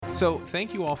So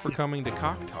thank you all for coming to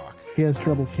Cock Talk. He has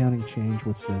trouble counting change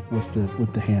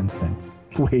with the hands thing.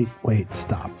 Wait,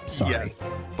 stop. Sorry. Yes,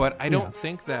 but I don't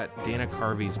think that Dana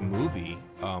Carvey's movie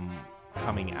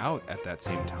coming out at that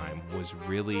same time was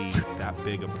really that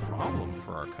big a problem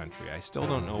for our country. I still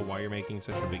don't know why you're making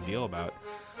such a big deal about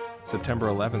September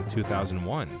 11th,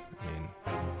 2001. I mean,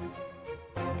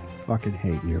 fucking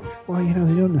hate you. Well, they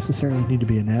don't necessarily need to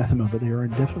be anathema, but they are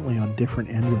definitely on different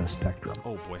ends of a spectrum.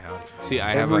 Oh boy, howdy. See,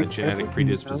 I have a genetic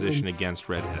predisposition against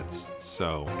redheads,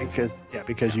 so...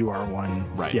 Because you are one.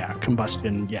 Right. Yeah,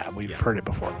 combustion. Yeah, we've heard it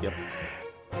before. Yep.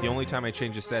 The only time I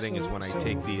change the setting is when I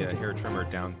take the hair trimmer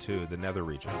down to the nether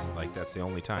regions. Like, that's the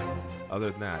only time. Other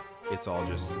than that, it's all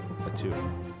just a tube.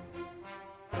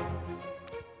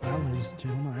 Well, ladies and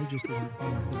gentlemen, I just learned more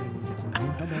than anyone doesn't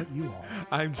know. How about you all?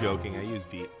 I'm joking. I use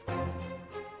VII.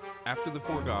 After the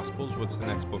four Gospels, what's the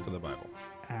next book of the Bible?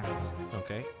 Acts.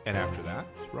 Okay. And after that,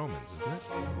 it's Romans, isn't it?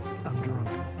 I'm drunk.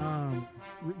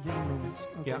 Romans.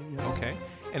 Okay, yeah. yes. Okay.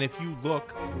 And if you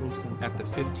look at the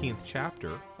 15th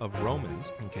chapter of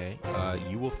Romans, okay,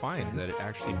 you will find that it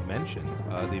actually mentions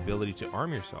the ability to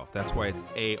arm yourself. That's why it's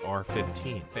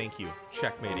AR-15. Thank you.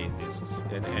 Checkmate atheists.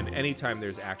 And anytime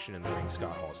there's action in the ring,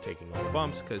 Scott Hall is taking all the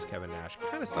bumps because Kevin Nash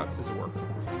kind of sucks as a worker.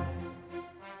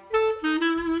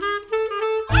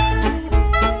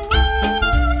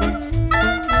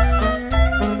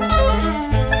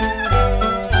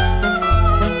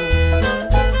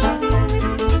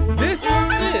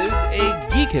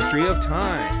 History of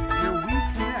Time. Where we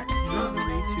connect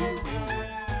memory to the world.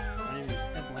 My name is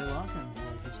Ed Blaylock. I'm a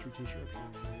world history teacher up here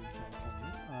in Northern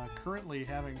California. Currently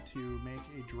having to make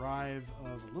a drive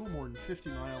of a little more than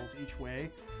 50 miles each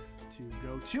way to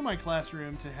go to my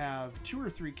classroom to have 2 or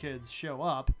 3 kids show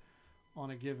up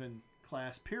on a given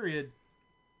class period.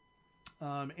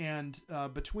 And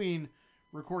between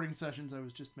recording sessions, I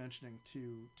was just mentioning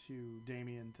to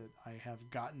Damien that I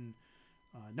have gotten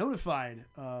notified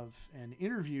of an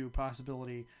interview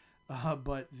possibility,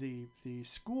 but the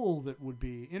school that would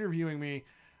be interviewing me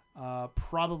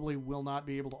probably will not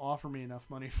be able to offer me enough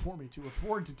money for me to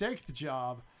afford to take the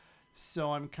job,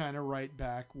 so I'm kind of right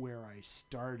back where I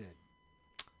started.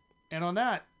 And on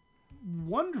that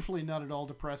wonderfully not at all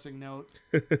depressing note,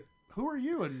 who are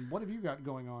you and what have you got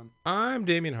going on? I'm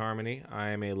Damien Harmony.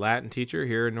 I'm a Latin teacher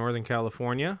here in Northern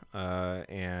California,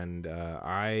 and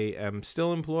I am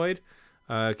still employed.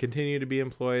 Continue to be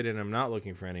employed, and I'm not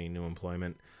looking for any new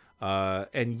employment.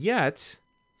 And yet,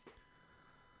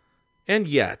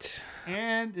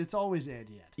 and it's always and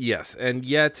yet. Yes, and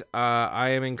yet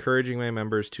I am encouraging my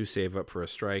members to save up for a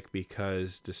strike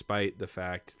because despite the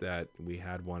fact that we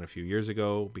had one a few years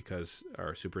ago because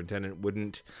our superintendent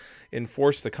wouldn't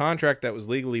enforce the contract that was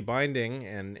legally binding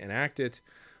and enact it,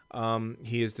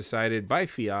 he has decided by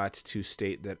fiat to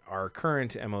state that our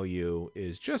current MOU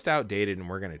is just outdated and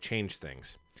we're going to change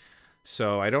things.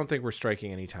 So I don't think we're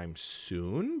striking anytime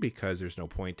soon because there's no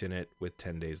point in it with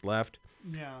 10 days left.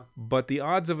 Yeah. But the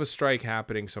odds of a strike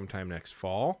happening sometime next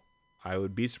fall, I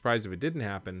would be surprised if it didn't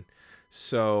happen.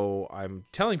 So I'm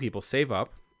telling people save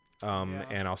up,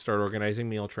 and I'll start organizing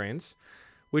meal trains,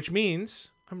 which means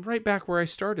I'm right back where I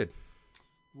started.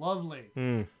 Lovely.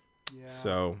 Yeah.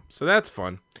 So that's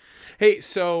fun. Hey,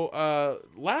 so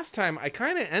last time I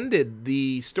kind of ended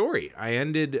the story. I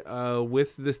ended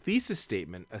with the thesis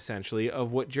statement, essentially,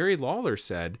 of what Jerry Lawler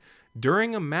said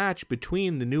during a match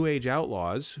between the New Age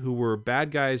Outlaws, who were bad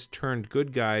guys turned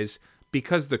good guys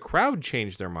because the crowd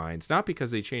changed their minds, not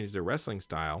because they changed their wrestling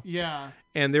style. Yeah.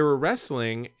 And they were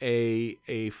wrestling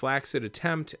a flaccid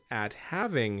attempt at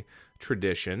having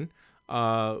tradition,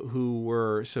 who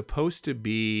were supposed to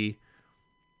be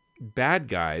bad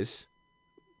guys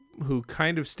who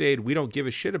kind of stayed, we don't give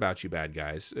a shit about you bad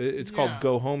guys. It's called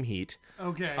Go Home Heat.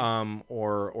 Okay.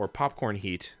 Or Popcorn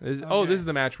Heat. This is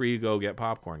the match where you go get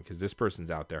popcorn because this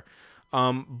person's out there.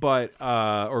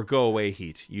 Or Go Away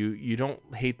Heat. You don't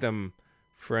hate them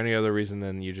for any other reason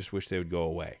than you just wish they would go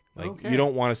away. Like you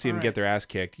don't want to see them get their ass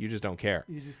kicked. You just don't care.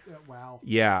 You just wow.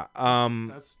 Yeah.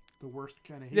 That's the worst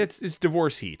kind of heat. It's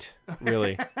divorce heat,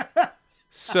 really.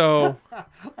 So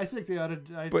I think they ought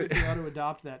to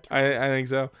adopt that term. I think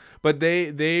so. But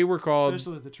they were called,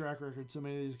 especially with the track record so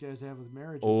many of these guys have with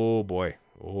marriages. Oh boy.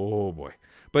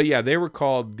 But yeah, they were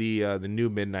called the New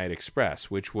Midnight Express,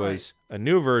 which was a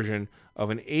new version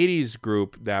of an 80s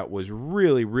group that was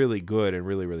really, really good and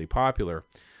really, really popular.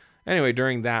 Anyway,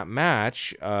 during that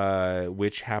match,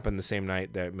 which happened the same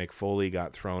night that Mick Foley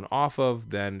got thrown off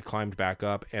of, then climbed back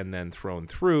up, and then thrown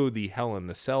through the Hell in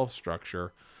the Cell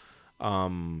structure.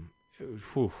 Man.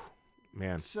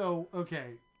 So,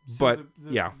 okay. So but,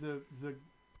 the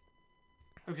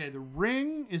Okay, the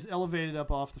ring is elevated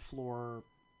up off the floor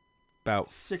About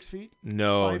 6 feet.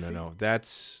 no. 5 feet?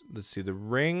 That's let's see. The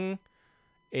ring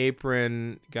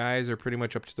apron guys are pretty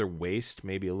much up to their waist,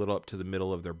 maybe a little up to the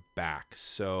middle of their back.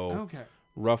 So Okay.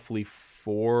 roughly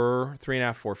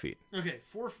 3.5, 4 feet. Okay,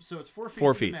 so it's 4 feet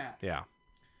 4 to feet. the mat. Yeah.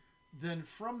 Then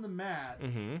from the mat,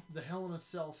 Mm-hmm. the Hell in a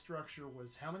Cell structure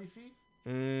was how many feet?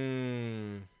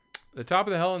 The top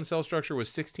of the Hell in a Cell structure was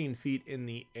 16 feet in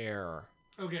the air.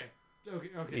 Okay.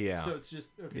 Yeah. So it's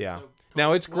just okay. Yeah. So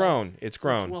Now it's 12 grown. It's so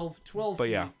grown 12 But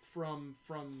feet yeah. from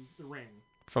the ring.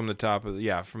 from the top of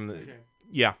the from the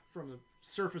Okay. From the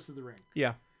surface of the ring.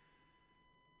 yeah.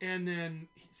 And then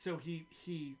so he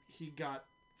got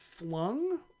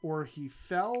flung or he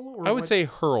fell or I would say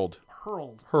hurled.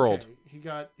 hurled. Hurled. Okay.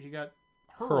 He got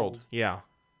Hurled. Yeah.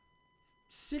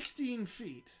 16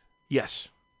 feet. Yes.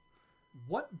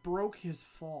 What broke his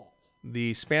fall?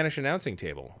 The Spanish announcing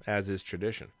table, as is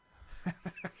tradition.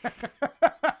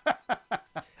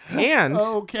 And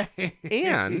Okay.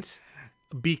 and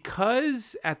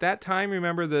because at that time,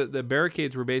 remember the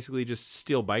barricades were basically just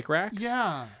steel bike racks.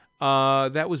 Yeah.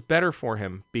 That was better for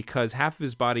him because half of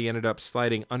his body ended up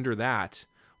sliding under that,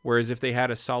 whereas if they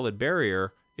had a solid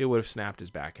barrier, it would have snapped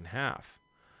his back in half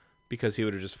because he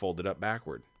would have just folded up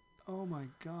backward. Oh my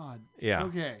God. Yeah.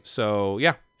 Okay. So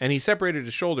yeah, and he separated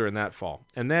his shoulder in that fall,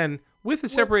 and then with the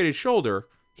separated shoulder,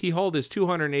 he hauled his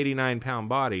 289-pound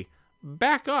body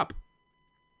back up.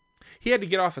 He had to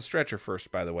get off a stretcher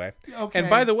first, by the way. Okay. And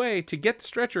by the way, to get the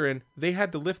stretcher in, they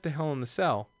had to lift the Hell in the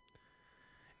Cell.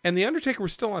 And the Undertaker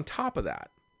was still on top of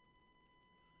that.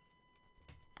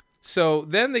 So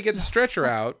then they get the stretcher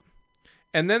out,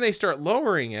 and then they start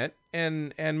lowering it,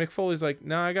 and Mick Foley's like,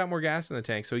 no, I got more gas in the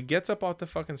tank. So he gets up off the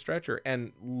fucking stretcher,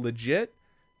 and legit,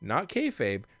 not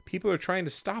kayfabe, people are trying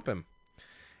to stop him.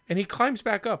 And he climbs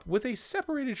back up with a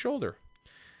separated shoulder.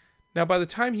 Now, by the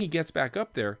time he gets back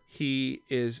up there, he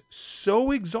is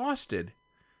so exhausted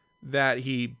that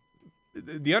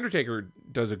the Undertaker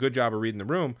does a good job of reading the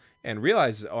room and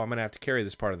realizes, oh, I'm going to have to carry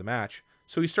this part of the match.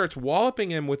 So he starts walloping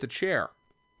him with a chair.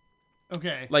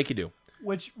 Okay. Like you do.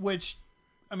 Which,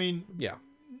 I mean, Yeah.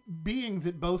 being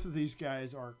that both of these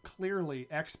guys are clearly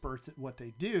experts at what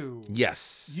they do,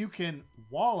 Yes. you can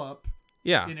wallop,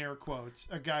 Yeah. in air quotes,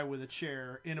 a guy with a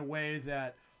chair in a way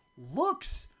that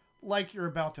looks like you're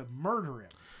about to murder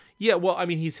him. Yeah, well, I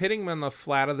mean, he's hitting him on the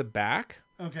flat of the back,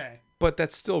 Okay. but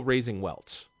that's still raising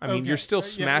welts. I mean, Okay. you're still Yeah,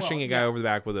 smashing well, a guy yeah. over the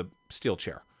back with a steel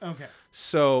chair. Okay.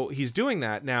 So he's doing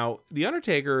that. Now, The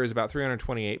Undertaker is about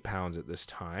 328 pounds at this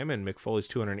time, and Mick Foley's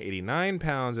 289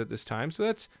 pounds at this time. So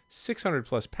that's 600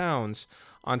 plus pounds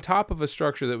on top of a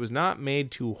structure that was not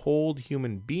made to hold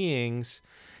human beings.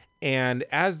 And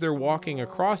as they're walking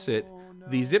across it,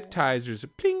 the zip ties, there's a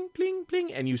pling, pling,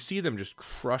 pling, and you see them just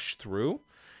crush through.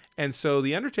 And so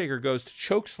The Undertaker goes to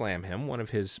chokeslam him, one of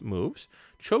his moves,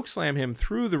 chokeslam him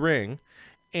through the ring.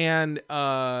 And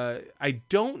I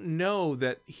don't know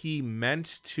that he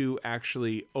meant to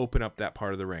actually open up that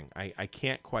part of the ring. I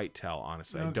can't quite tell,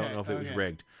 honestly. I don't know if it was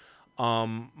rigged.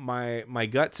 My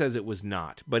gut says it was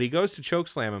not. But he goes to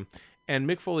chokeslam him, and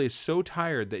Mick Foley is so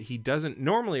tired that he doesn't...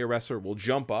 Normally, a wrestler will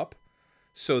jump up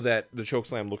so that the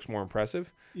chokeslam looks more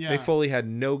impressive. Yeah. Mick Foley had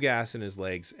no gas in his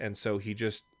legs, and so he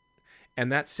just... And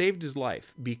that saved his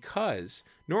life because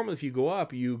normally if you go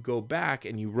up, you go back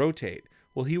and you rotate.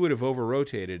 Well, he would have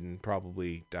over-rotated and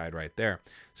probably died right there.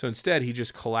 So instead, he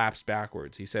just collapsed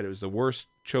backwards. He said it was the worst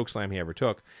chokeslam he ever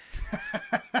took.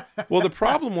 Well, the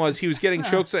problem was he was getting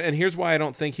chokeslammed, and here's why I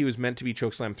don't think he was meant to be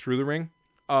chokeslammed through the ring.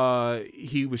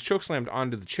 He was chokeslammed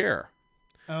onto the chair.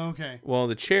 Okay. Well,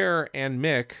 the chair and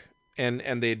Mick,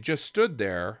 and they'd just stood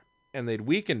there, and they'd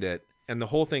weakened it, and the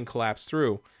whole thing collapsed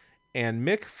through. And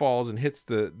Mick falls and hits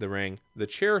the ring. The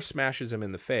chair smashes him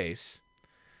in the face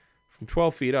from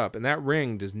 12 feet up, and that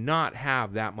ring does not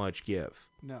have that much give.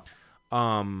 No.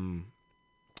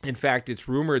 In fact, it's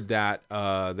rumored that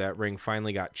that ring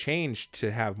finally got changed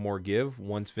to have more give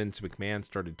once Vince McMahon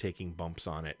started taking bumps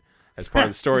on it as part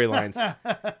of the storylines.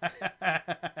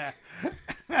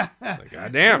 Like,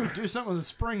 God damn. Do something with the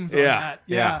springs on that.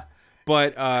 Yeah.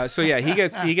 But so yeah, he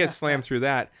gets slammed through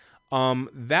that.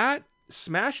 That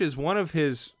smashes one of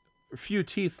his few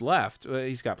teeth left.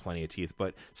 He's got plenty of teeth,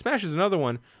 but smashes another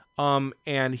one.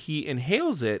 And he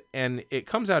inhales it, and it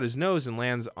comes out his nose and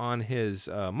lands on his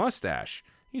mustache.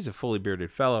 He's a fully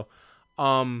bearded fellow.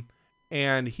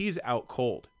 And he's out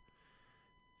cold.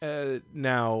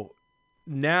 Now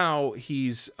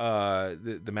he's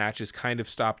the match is kind of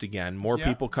stopped again. More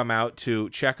people come out to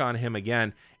check on him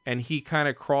again, and he kind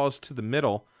of crawls to the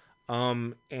middle,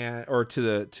 or to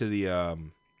the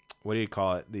what do you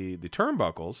call it? The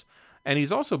turnbuckles. And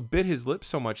he's also bit his lip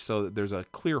so much so that there's a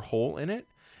clear hole in it.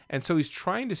 And so he's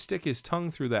trying to stick his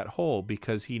tongue through that hole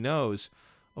because he knows,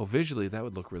 visually that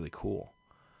would look really cool.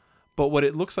 But what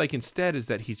it looks like instead is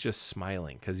that he's just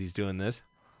smiling because he's doing this.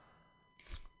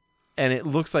 And it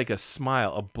looks like a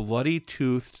smile, a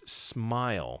bloody-toothed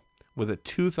smile with a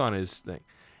tooth on his thing.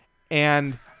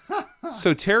 And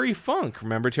so Terry Funk,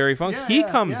 remember Terry Funk? He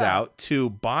comes out to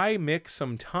buy Mick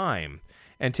some time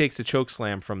and takes a choke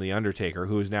slam from The Undertaker,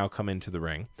 who has now come into the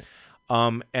ring.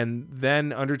 And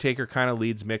then Undertaker kind of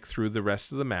leads Mick through the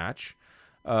rest of the match.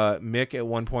 Mick at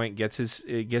one point gets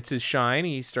his shine.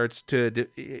 He starts to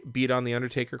beat on The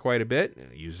Undertaker quite a bit.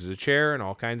 He uses a chair and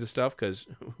all kinds of stuff because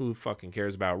who fucking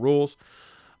cares about rules?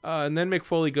 And then Mick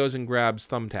Foley goes and grabs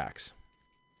thumbtacks.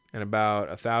 And about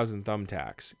 1,000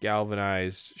 thumbtacks.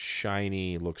 Galvanized,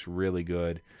 shiny, looks really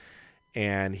good.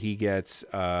 And he gets,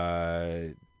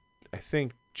 I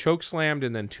think, chokeslammed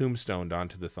and then tombstoned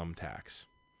onto the thumbtacks.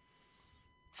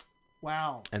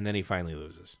 Wow. And then he finally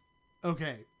loses.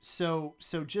 Okay, so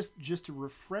just to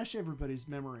refresh everybody's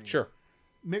memory. Sure.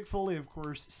 Mick Foley, of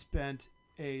course, spent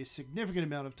a significant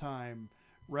amount of time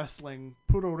wrestling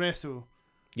puroresu.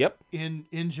 Yep. In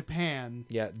Japan.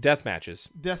 Yeah, death matches.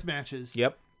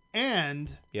 Yep.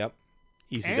 And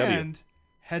ECW. And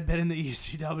had been in the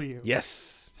ECW.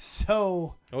 Yes.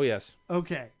 So. Oh yes.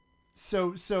 Okay.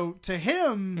 So to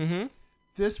him,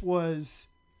 this was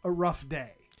a rough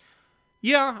day.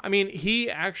 Yeah, I mean,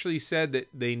 he actually said that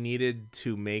they needed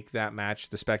to make that match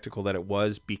the spectacle that it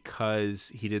was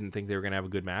because he didn't think they were going to have a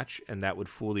good match, and that would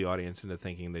fool the audience into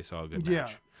thinking they saw a good match. Yeah,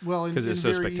 well, because it's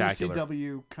so spectacular.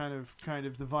 ECW kind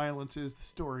of the violence is the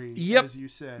story, as you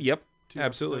said. Yep, 2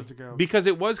 absolutely. episodes ago. Because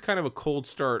it was kind of a cold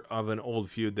start of an old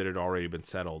feud that had already been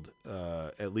settled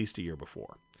at least a year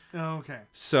before. Oh, okay.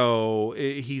 So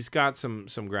he's got some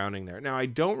grounding there. Now, I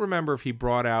don't remember if he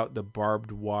brought out the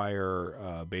barbed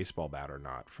wire baseball bat or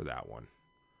not for that one.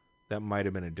 That might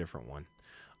have been a different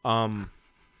one.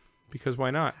 Because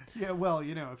why not? Yeah, well,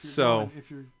 if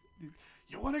you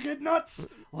want to get nuts,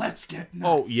 let's get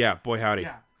nuts. Oh, yeah, boy howdy.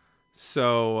 Yeah.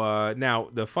 So now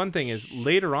the fun thing is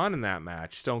later on in that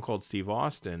match, Stone Cold Steve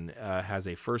Austin has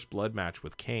a first blood match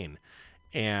with Kane.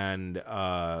 And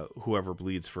whoever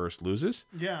bleeds first loses.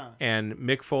 Yeah. And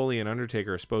Mick Foley and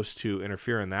Undertaker are supposed to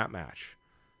interfere in that match.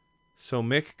 So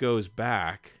Mick goes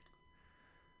back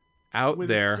out with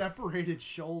there. With a separated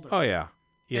shoulder. Oh, yeah.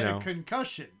 And a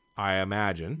concussion. I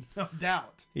imagine. No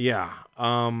doubt. Yeah.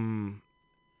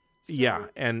 Yeah.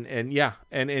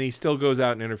 And he still goes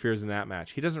out and interferes in that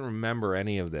match. He doesn't remember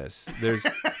any of this. There's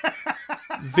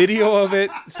video of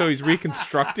it, so he's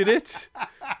reconstructed it.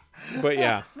 But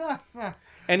yeah.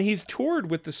 And he's toured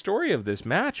with the story of this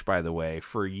match, by the way,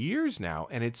 for years now.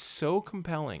 And it's so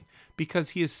compelling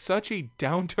because he is such a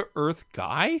down-to-earth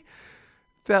guy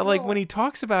that, like, when he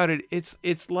talks about it,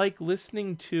 it's like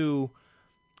listening to,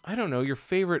 I don't know, your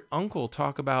favorite uncle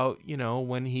talk about,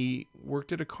 when he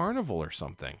worked at a carnival or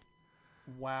something.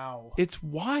 Wow. It's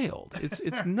wild.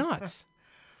 It's nuts.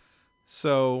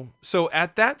 So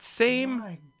at that same...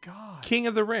 My God. King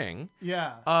of the Ring,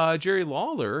 Jerry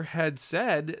Lawler had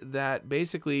said that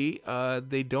basically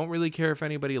they don't really care if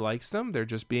anybody likes them. They're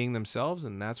just being themselves,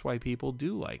 and that's why people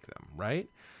do like them,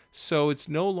 right? So it's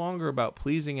no longer about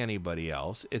pleasing anybody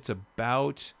else. It's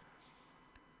about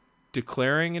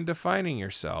declaring and defining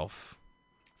yourself.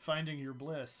 Finding your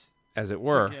bliss. As it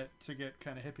were. To get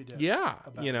kind of hippie dip. Yeah,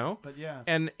 But yeah.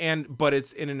 But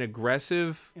it's in an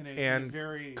aggressive in and a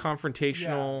very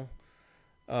confrontational...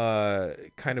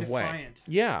 kind of way. Defiant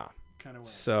kind of way.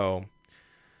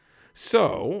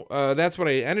 So that's what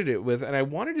I ended it with, and I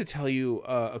wanted to tell you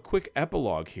a quick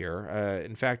epilogue here.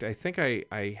 In fact, I think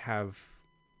I have.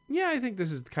 Yeah, I think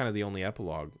this is kind of the only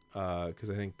epilogue because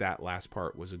I think that last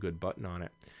part was a good button on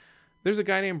it. There's a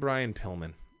guy named Brian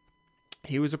Pillman.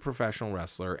 He was a professional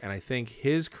wrestler, and I think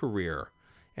his career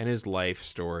and his life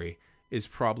story is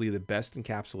probably the best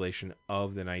encapsulation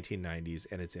of the 1990s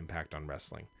and its impact on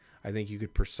wrestling. I think you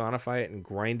could personify it and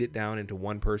grind it down into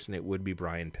one person. It would be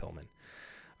Brian Pillman.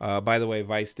 By the way,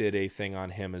 Vice did a thing on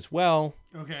him as well.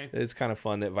 Okay. It's kind of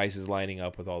fun that Vice is lining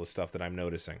up with all the stuff that I'm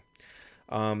noticing.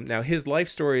 Now, his life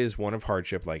story is one of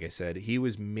hardship, like I said. He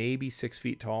was maybe 6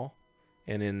 feet tall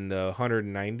and in the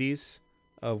 190s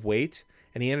of weight,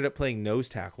 and he ended up playing nose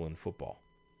tackle in football.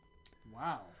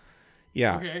 Wow.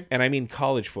 Yeah. Okay. And I mean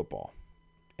college football.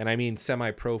 And I mean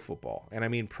semi-pro football. And I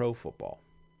mean pro football.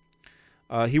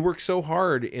 He worked so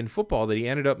hard in football that he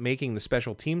ended up making the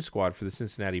special team squad for the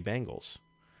Cincinnati Bengals.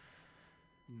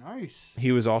 Nice.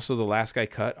 He was also the last guy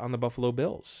cut on the Buffalo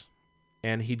Bills.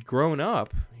 And he'd grown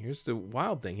up, here's the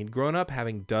wild thing, he'd grown up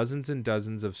having dozens and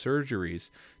dozens of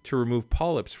surgeries to remove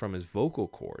polyps from his vocal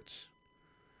cords.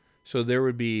 So there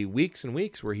would be weeks and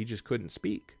weeks where he just couldn't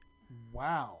speak.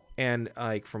 Wow. And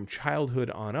like from childhood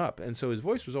on up. And so his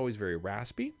voice was always very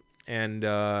raspy, and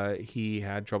he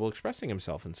had trouble expressing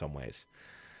himself in some ways.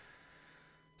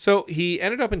 So he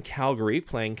ended up in Calgary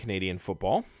playing Canadian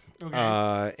football.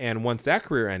 Okay. And once that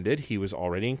career ended, he was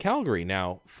already in Calgary.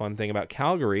 Now, fun thing about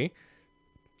Calgary,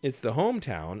 it's the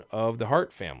hometown of the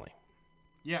Hart family.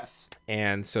 Yes.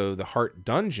 And so the Hart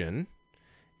Dungeon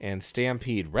and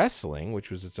Stampede Wrestling,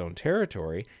 which was its own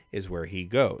territory, is where he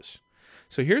goes.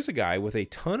 So here's a guy with a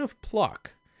ton of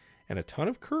pluck and a ton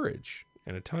of courage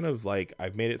and a ton of, like,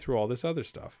 I've made it through all this other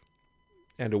stuff,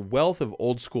 and a wealth of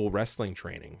old school wrestling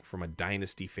training from a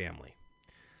dynasty family.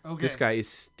 Okay. This guy is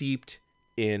steeped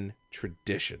in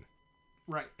tradition.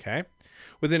 Right. Okay.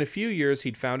 Within a few years,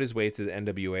 he'd found his way to the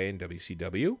NWA and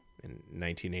WCW in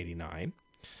 1989.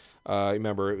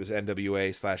 Remember, it was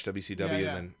NWA/WCW. Yeah. And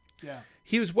then Yeah.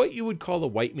 he was what you would call a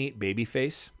white meat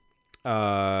babyface.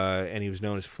 And he was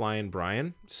known as Flying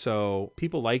Brian. So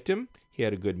people liked him. He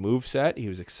had a good move set. He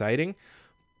was exciting.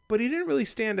 But he didn't really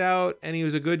stand out, and he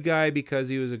was a good guy because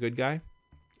he was a good guy.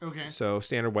 Okay. So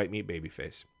standard white meat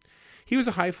babyface. He was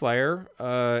a high flyer,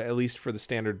 at least for the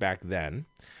standard back then.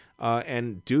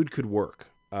 And dude could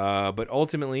work. But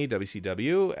ultimately,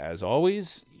 WCW, as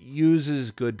always,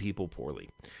 uses good people poorly.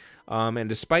 And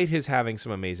despite his having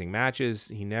some amazing matches,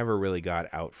 he never really got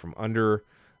out from under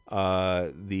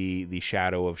the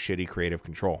shadow of shitty creative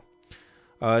control.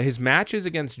 His matches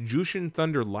against Jushin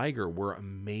Thunder Liger were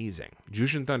amazing.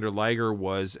 Jushin Thunder Liger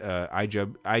was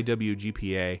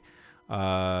IWGPA.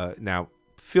 Now,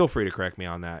 feel free to correct me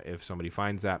on that if somebody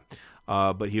finds that.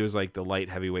 But he was like the light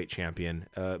heavyweight champion.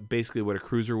 Basically what a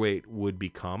cruiserweight would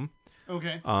become.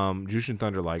 Okay. Jushin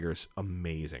Thunder Liger is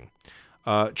amazing.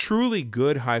 Truly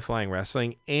good high-flying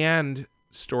wrestling and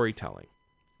storytelling.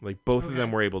 Like, both of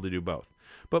them were able to do both.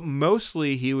 But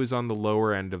mostly he was on the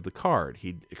lower end of the card.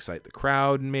 He'd excite the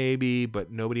crowd maybe,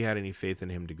 but nobody had any faith in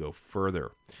him to go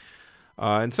further.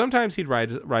 And sometimes he'd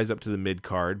rise up to the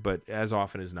mid-card, but as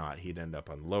often as not, he'd end up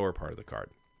on the lower part of the card.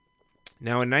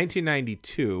 Now, in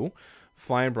 1992,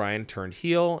 Flying Brian turned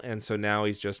heel, and so now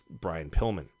he's just Brian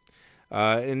Pillman.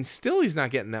 And still he's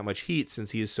not getting that much heat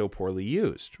since he is so poorly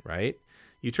used, right?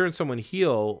 You turn someone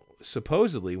heel,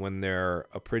 supposedly, when they're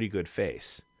a pretty good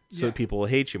face, so that people will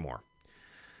hate you more.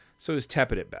 So it was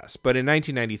tepid at best. But in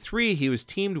 1993, he was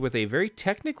teamed with a very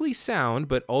technically sound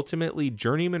but ultimately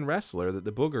journeyman wrestler that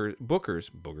the bookers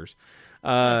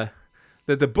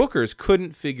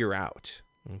couldn't figure out.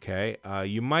 Okay,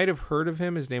 you might have heard of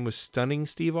him. His name was Stunning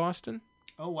Steve Austin.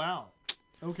 Oh, wow.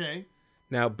 Okay.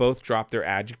 Now, both dropped their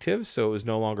adjectives, so it was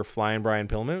no longer Flying Brian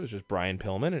Pillman. It was just Brian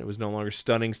Pillman. And it was no longer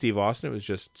Stunning Steve Austin. It was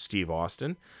just Steve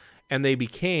Austin. And they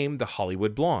became the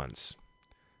Hollywood Blondes.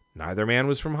 Neither man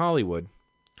was from Hollywood.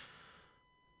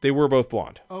 They were both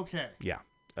blonde. Okay. Yeah.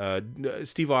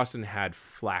 Steve Austin had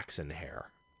flaxen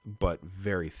hair, but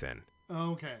very thin.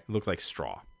 Okay. It looked like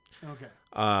straw.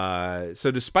 Okay. So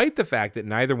despite the fact that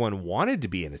neither one wanted to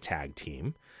be in a tag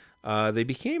team, they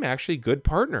became actually good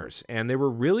partners, and they were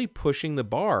really pushing the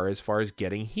bar as far as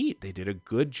getting heat. They did a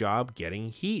good job getting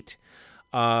heat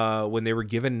when they were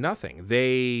given nothing.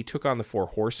 They took on the Four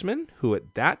Horsemen, who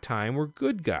at that time were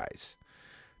good guys.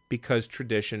 Because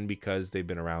tradition, because they've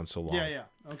been around so long. Yeah.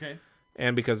 Okay.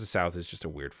 And because the South is just a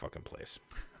weird fucking place.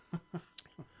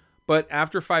 But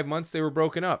after 5 months, they were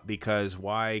broken up because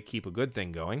why keep a good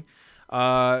thing going?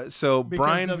 Because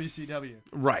Brian, WCW.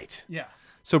 Right. Yeah.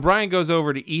 So Brian goes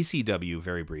over to ECW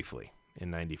very briefly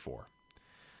in 94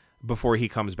 before he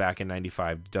comes back in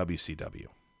 95 to WCW.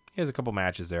 He has a couple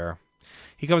matches there.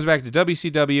 He comes back to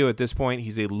WCW. At this point,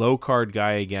 he's a low-card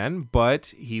guy again,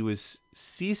 but he was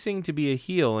ceasing to be a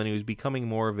heel, and he was becoming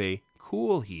more of a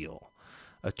cool heel,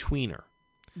 a tweener.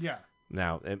 Yeah.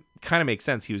 Now, it kind of makes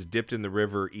sense. He was dipped in the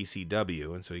river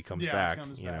ECW, and so he comes back,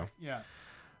 know. Yeah.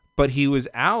 But he was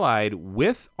allied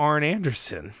with Arn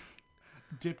Anderson.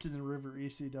 Dipped in the river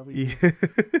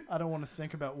ECW. I don't want to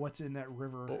think about what's in that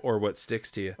river. Or what sticks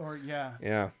to you. Or, yeah.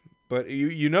 Yeah. But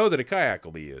you know that a kayak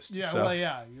will be used. Yeah, so. well,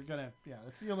 yeah.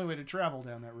 That's the only way to travel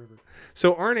down that river.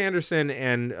 So Arn Anderson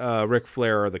and Ric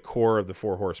Flair are the core of the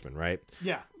Four Horsemen, right?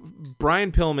 Yeah.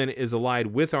 Brian Pillman is allied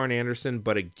with Arn Anderson,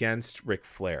 but against Ric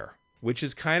Flair, which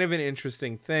is kind of an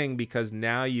interesting thing because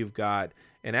now you've got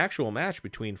an actual match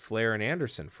between Flair and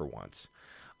Anderson for once.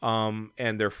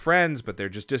 And they're friends, but they're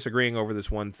just disagreeing over this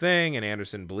one thing. And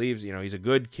Anderson believes, he's a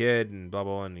good kid and blah,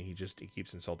 blah, and he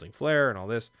keeps insulting Flair and all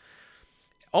this.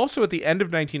 Also, at the end of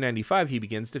 1995, he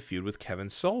begins to feud with Kevin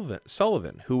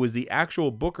Sullivan, who was the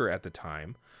actual booker at the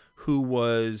time, who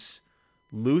was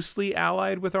loosely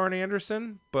allied with Arn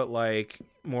Anderson, but like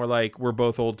more like we're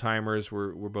both old timers,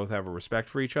 we're both have a respect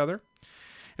for each other.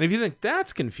 And if you think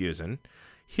that's confusing,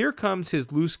 here comes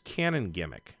his loose cannon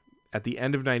gimmick at the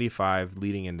end of 95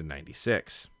 leading into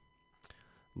 96.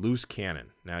 Loose cannon.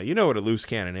 Now, you know what a loose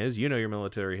cannon is. You know your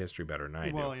military history better than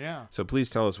I do. Well, yeah. So please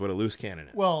tell us what a loose cannon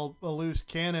is. Well, a loose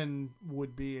cannon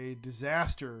would be a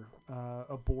disaster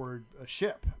aboard a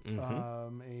ship.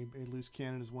 Mm-hmm. A loose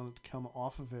cannon is one that's come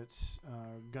off of its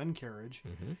gun carriage.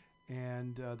 Mm-hmm.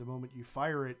 And the moment you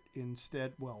fire it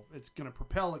instead, well, it's going to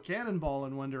propel a cannonball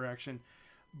in one direction,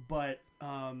 but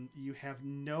you have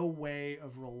no way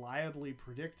of reliably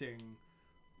predicting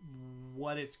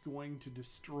what it's going to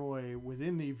destroy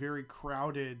within the very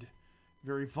crowded,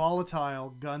 very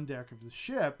volatile gun deck of the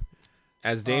ship.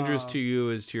 As dangerous to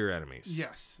you as to your enemies.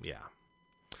 Yes. Yeah.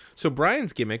 So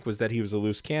Brian's gimmick was that he was a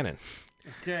loose cannon.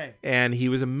 Okay. And he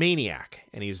was a maniac,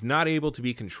 and he was not able to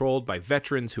be controlled by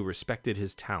veterans who respected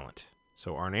his talent.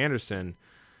 So Arn Anderson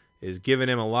is giving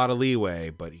him a lot of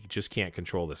leeway, but he just can't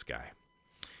control this guy.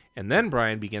 And then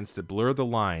Brian begins to blur the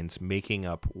lines, making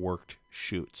up worked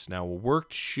shoots. Now, a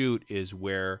worked shoot is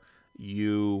where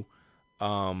you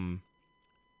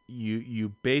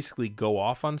basically go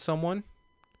off on someone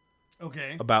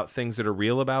Okay. about things that are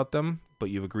real about them, but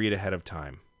you've agreed ahead of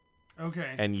time.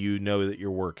 Okay. And you know that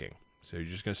you're working. So you're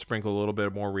just going to sprinkle a little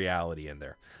bit more reality in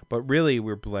there. But really,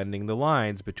 we're blending the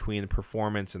lines between the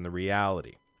performance and the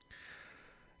reality.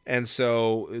 And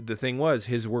so the thing was,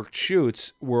 his worked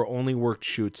shoots were only worked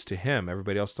shoots to him.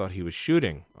 Everybody else thought he was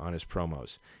shooting on his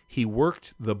promos. He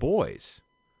worked the boys,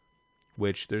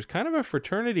 which there's kind of a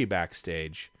fraternity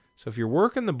backstage. So if you're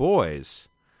working the boys,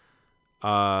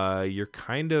 you're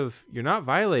not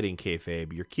violating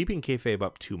kayfabe. You're keeping kayfabe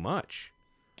up too much.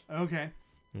 Okay.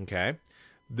 Okay.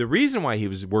 The reason why he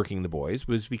was working the boys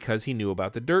was because he knew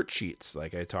about the dirt sheets,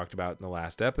 like I talked about in the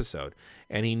last episode.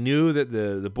 And he knew that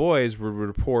the boys would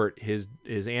report his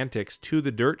antics to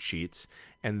the dirt sheets,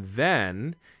 and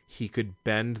then he could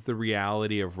bend the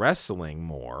reality of wrestling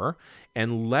more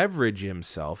and leverage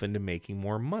himself into making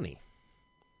more money.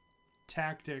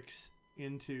 Tactics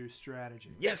into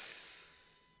strategy.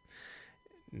 Yes!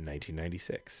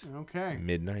 1996. Okay.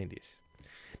 Mid-90s.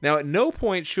 Now, at no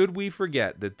point should we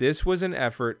forget that this was an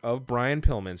effort of Brian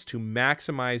Pillman's to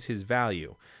maximize his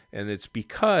value, and it's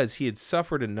because he had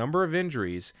suffered a number of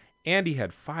injuries and he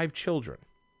had 5 children.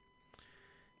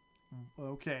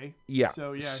 Okay. Yeah.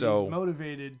 So he's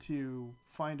motivated to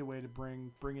find a way to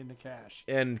bring in the cash.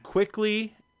 And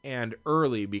quickly and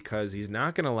early, because he's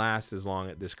not going to last as long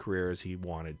at this career as he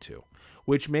wanted to,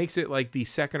 which makes it like the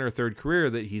second or third career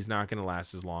that he's not going to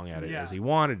last as long at it as he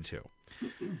wanted to.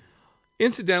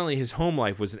 Incidentally, his home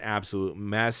life was an absolute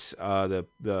mess.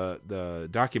 The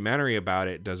documentary about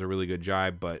it does a really good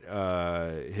job, but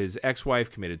his ex-wife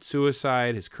committed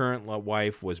suicide. His current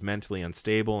wife was mentally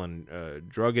unstable and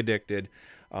drug addicted.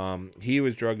 He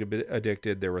was drug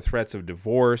addicted. There were threats of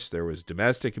divorce. There was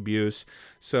domestic abuse.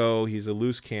 So he's a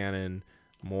loose cannon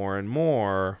more and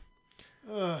more.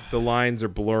 The lines are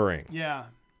blurring. Yeah.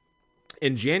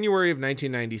 In January of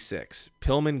 1996,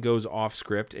 Pillman goes off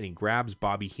script and he grabs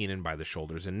Bobby Heenan by the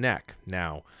shoulders and neck.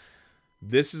 Now,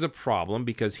 this is a problem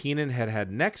because Heenan had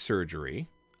had neck surgery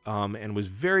and was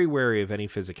very wary of any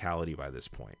physicality by this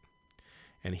point.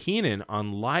 And Heenan,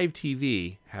 on live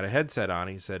TV, had a headset on.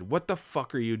 He said, "What the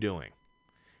fuck are you doing?"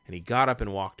 And he got up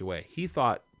and walked away. He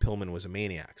thought Pillman was a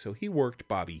maniac, so he worked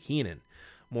Bobby Heenan.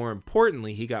 More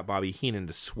importantly, he got Bobby Heenan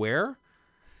to swear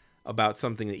about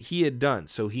something that he had done.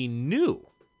 So he knew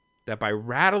that by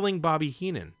rattling Bobby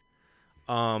Heenan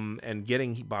and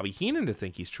getting Bobby Heenan to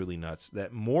think he's truly nuts,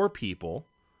 that more people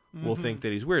will think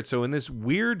that he's weird. So in this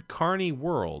weird carny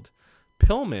world,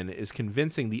 Pillman is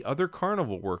convincing the other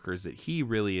carnival workers that he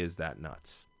really is that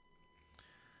nuts.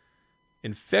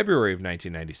 In February of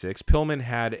 1996, Pillman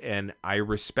had an I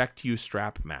Respect You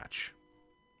strap match.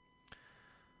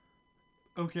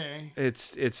 Okay.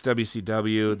 It's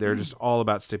WCW. They're just all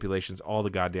about stipulations all the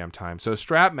goddamn time. So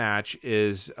strap match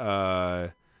is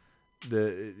you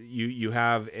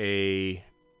have a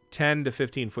 10 to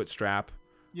 15 foot strap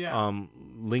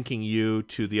linking you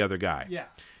to the other guy. Yeah.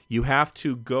 You have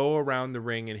to go around the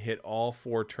ring and hit all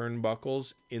 4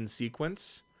 turnbuckles in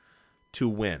sequence to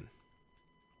win.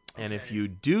 Okay. And if you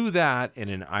do that in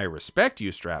an I Respect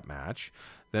You strap match,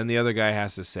 then the other guy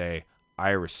has to say, "I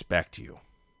respect you."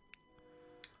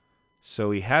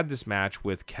 So he had this match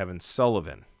with Kevin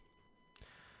Sullivan.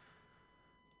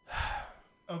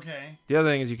 Okay. The other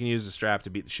thing is you can use the strap to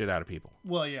beat the shit out of people.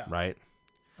 Well, yeah. Right?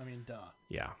 I mean, duh.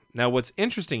 Yeah. Now, what's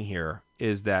interesting here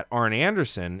is that Arn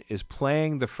Anderson is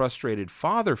playing the frustrated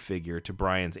father figure to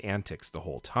Bryan's antics the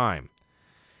whole time.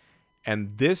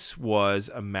 And this was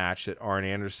a match that Arn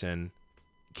Anderson,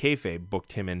 kayfabe,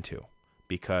 booked him into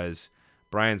because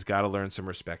Bryan's got to learn some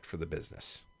respect for the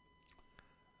business.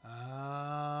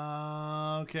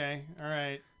 Okay. All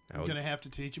right. Now, I'm going to have to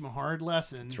teach him a hard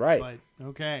lesson. That's right. But,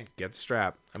 okay. Get the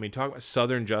strap. I mean, talk about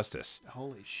Southern justice.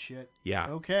 Holy shit. Yeah.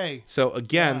 Okay. So,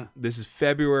 again, This is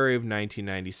February of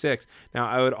 1996. Now,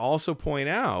 I would also point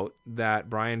out that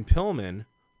Brian Pillman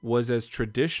was as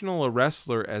traditional a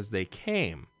wrestler as they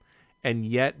came. And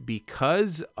yet,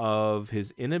 because of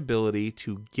his inability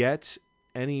to get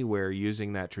anywhere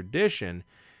using that tradition,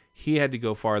 he had to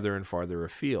go farther and farther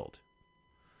afield.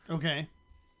 Okay.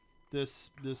 This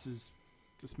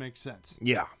makes sense.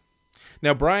 Yeah.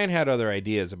 Now, Bryan had other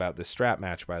ideas about this strap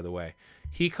match, by the way.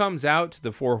 He comes out to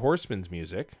the Four Horsemen's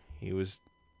music.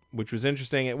 Which was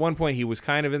interesting. At one point, he was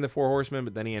kind of in the Four Horsemen,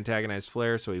 but then he antagonized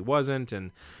Flair, so he wasn't.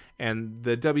 And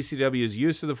the WCW's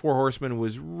use of the Four Horsemen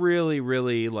was really,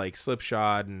 really like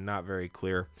slipshod and not very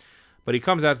clear. But he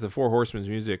comes out to the Four Horsemen's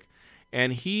music,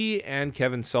 and he and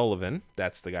Kevin Sullivan,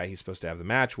 that's the guy he's supposed to have the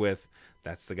match with,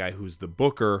 that's the guy who's the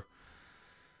booker,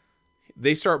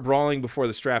 they start brawling before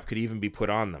the strap could even be put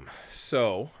on them.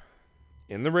 So,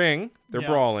 in the ring, they're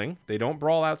brawling. They don't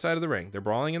brawl outside of the ring. They're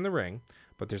brawling in the ring,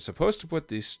 but they're supposed to put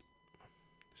the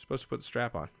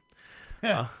strap on.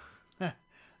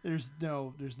 There's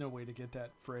no way to get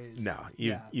that phrase. No,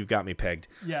 you've got me pegged.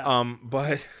 Yeah.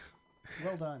 But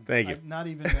well done. Thank you. I'm not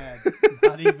even mad.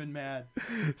 Not even mad.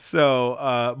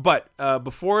 So,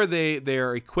 before they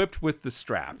are equipped with the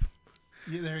strap.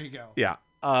 Yeah, there you go. Yeah.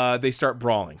 They start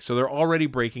brawling. So they're already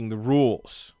breaking the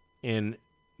rules in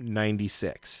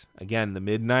 96. Again, the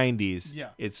mid 90s. Yeah.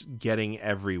 It's getting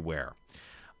everywhere.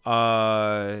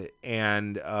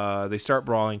 And they start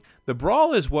brawling. The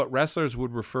brawl is what wrestlers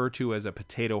would refer to as a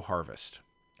potato harvest.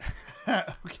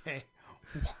 Okay.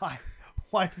 Why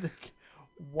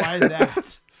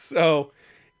that? So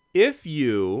if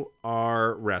you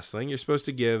are wrestling, you're supposed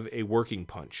to give a working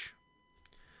punch.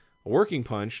 A working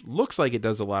punch looks like it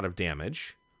does a lot of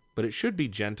damage, but it should be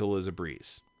gentle as a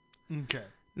breeze. Okay.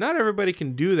 Not everybody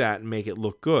can do that and make it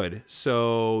look good,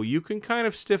 so you can kind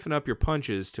of stiffen up your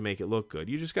punches to make it look good.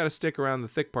 You just got to stick around the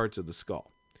thick parts of the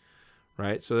skull,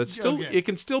 right? So that's still it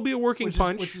can still be a working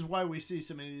punch. Which is why we see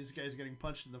so many of these guys getting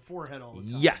punched in the forehead all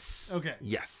the time. Yes. Okay.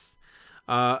 Yes.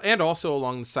 And also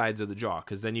along the sides of the jaw,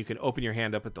 because then you can open your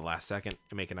hand up at the last second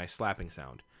and make a nice slapping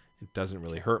sound. It doesn't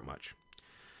really hurt much.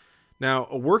 Now,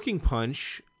 a working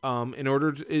punch,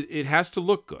 it has to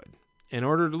look good. In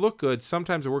order to look good,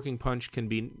 sometimes a working punch can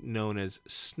be known as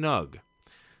snug.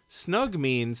 Snug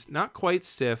means not quite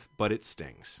stiff, but it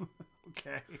stings.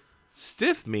 Okay.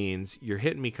 Stiff means you're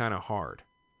hitting me kind of hard.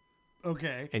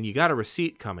 Okay. And you got a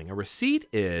receipt coming. A receipt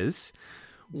is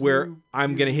where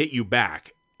I'm going to hit you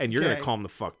back, and you're going to calm the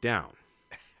fuck down.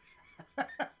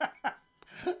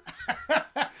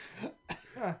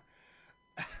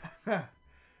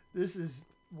 This is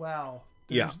wow.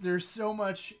 There's so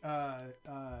much.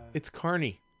 It's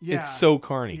carny. Yeah. It's so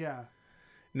carny. Yeah.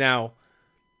 Now,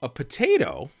 a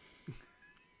potato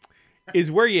is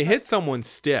where you hit someone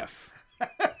stiff.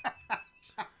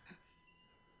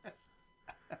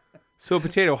 So a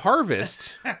potato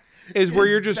harvest is where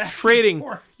you're just trading.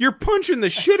 You're punching the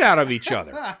shit out of each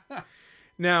other.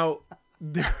 Now,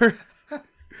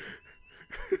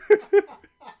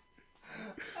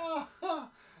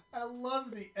 I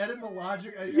love the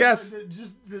etymological. Yes.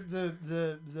 Just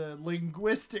the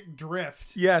linguistic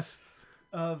drift. Yes.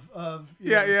 Of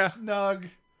snug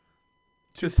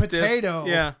to Just potato.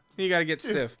 Stiff. Yeah. You got to get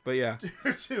stiff, but yeah.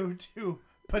 To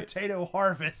potato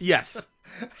harvest. Yes.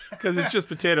 Because it's just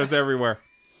potatoes everywhere.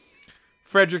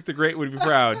 Frederick the Great would be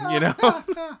proud, you know?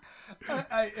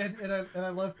 I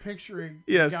love picturing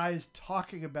guys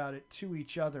talking about it to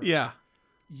each other. Yeah.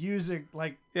 Using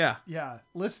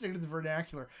listening to the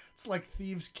vernacular. It's like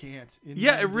thieves can't.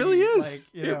 It really is.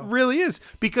 Like, it really is.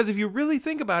 Because if you really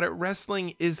think about it,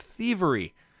 wrestling is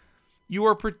thievery. You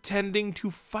are pretending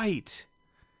to fight.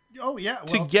 Oh yeah,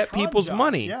 to get people's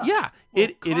money. Yeah,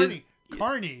 it is.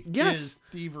 Carney is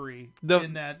thievery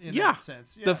in that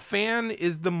sense. Yeah. The fan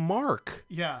is the mark.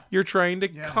 Yeah. You're trying to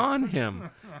con him.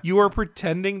 You are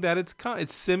pretending that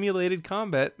it's simulated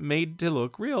combat made to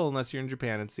look real, unless you're in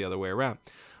Japan, it's the other way around.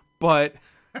 But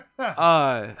did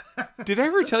I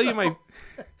ever tell you my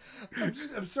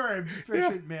I'm sorry, I'm just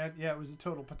picturing, man. Yeah, it was a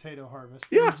total potato harvest.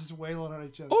 Yeah. They were just wailing on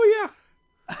each other. Oh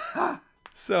yeah.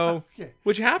 So, Okay.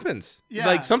 which happens. Yeah.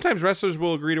 Like sometimes wrestlers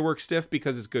will agree to work stiff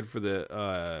because it's good for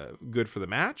the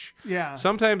match. Yeah.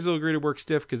 Sometimes they'll agree to work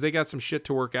stiff because they got some shit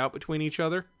to work out between each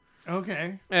other.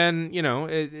 Okay. And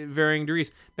varying degrees.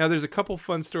 Now there's a couple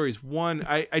fun stories. One,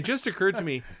 I just occurred to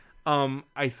me.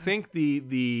 I think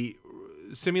the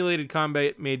simulated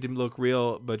combat made to look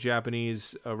real, but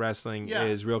Japanese wrestling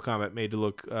is real combat made to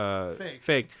look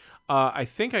fake. I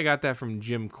think I got that from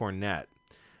Jim Cornette.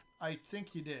 I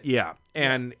think you did. Yeah,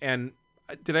 and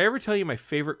did I ever tell you my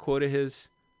favorite quote of his?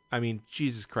 I mean,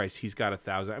 Jesus Christ, he's got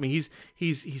 1,000. I mean,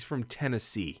 he's from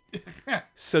Tennessee,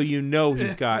 so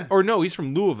he's got. Or no, he's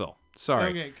from Louisville. Sorry,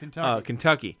 Okay, Kentucky.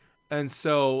 Kentucky. And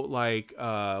so, like,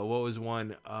 what was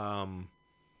one?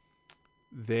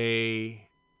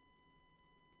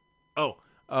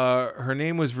 Her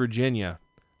name was Virginia.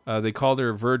 They called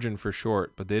her Virgin for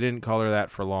short, but they didn't call her that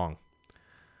for long.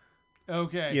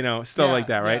 Okay. Stuff like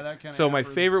that, right? that kinda So my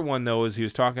effort. favorite one, though, is he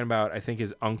was talking about, I think,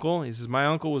 his uncle. He says, my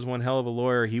uncle was one hell of a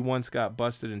lawyer. He once got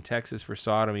busted in Texas for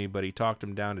sodomy, but he talked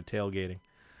him down to tailgating.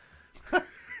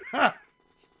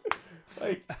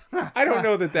 Like, I don't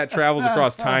know that travels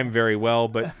across time very well,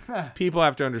 but people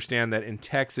have to understand that in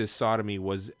Texas, sodomy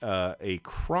was a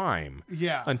crime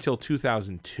until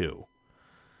 2002.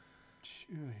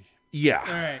 Yeah.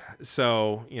 All right.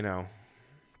 So,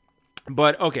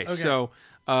 But, okay. So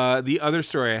the other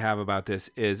story I have about this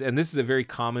is, and this is a very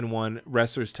common one,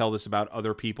 wrestlers tell this about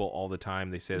other people all the time.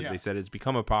 They said it's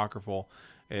become apocryphal.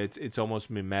 It's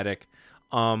almost mimetic.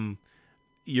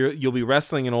 You'll be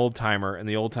wrestling an old timer, and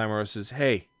the old timer says,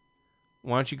 "Hey,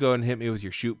 why don't you go and hit me with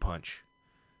your shoot punch?"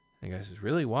 And the guy says,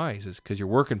 "Really? Why?" He says, "Because your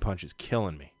working punch is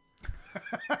killing me."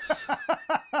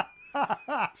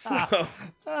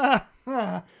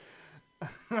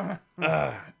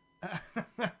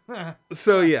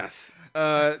 So yes,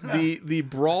 the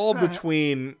brawl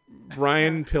between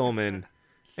Brian Pillman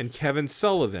and Kevin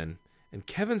Sullivan. And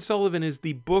Kevin Sullivan is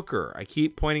the booker. I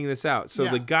keep pointing this out. So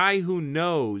the guy who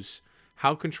knows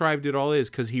how contrived it all is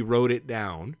because he wrote it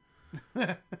down,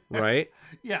 right?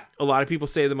 Yeah. A lot of people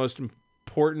say the most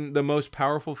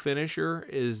powerful finisher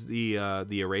is the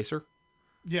eraser.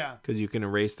 Yeah. Because you can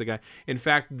erase the guy. In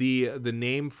fact, the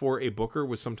name for a booker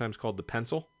was sometimes called the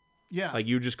pencil. Yeah. Like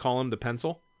you just call him the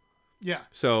pencil. Yeah.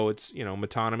 So it's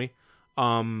metonymy.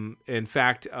 In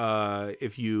fact,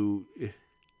 if you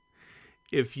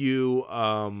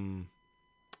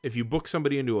book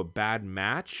somebody into a bad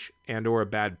match and or a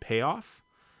bad payoff,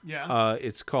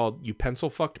 it's called "You pencil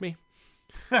fucked me."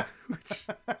 It's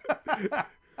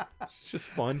just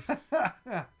fun.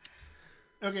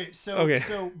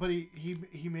 So but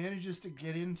he manages to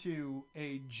get into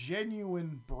a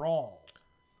genuine brawl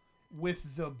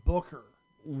with the booker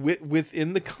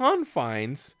within the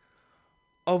confines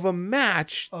of a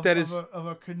match of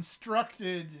a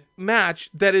constructed match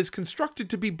that is constructed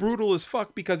to be brutal as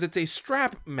fuck because it's a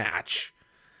strap match,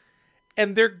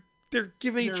 and they're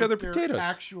giving each other potatoes.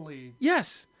 Actually,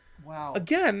 yes. Wow.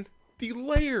 Again, the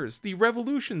layers, the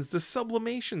revolutions, the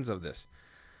sublimations of this.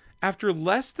 After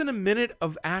less than a minute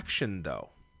of action, though,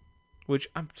 which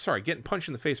I'm sorry, getting punched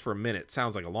in the face for a minute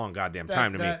sounds like a long goddamn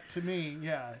time to me. To me,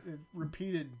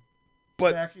 repeated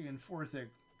but backing and forth.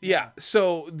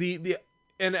 So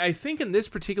and I think in this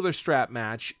particular strap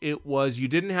match, it was you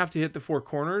didn't have to hit the four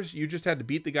corners. You just had to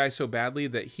beat the guy so badly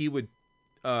that he would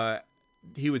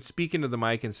speak into the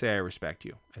mic and say, "I respect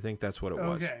you." I think that's what it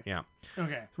was. Okay. Yeah.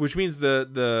 Okay. Which means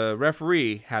the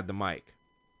referee had the mic.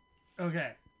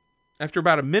 Okay. After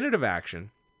about a minute of action,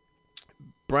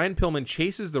 Brian Pillman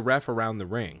chases the ref around the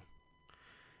ring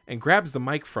and grabs the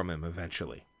mic from him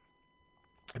eventually.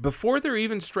 Before they're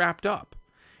even strapped up.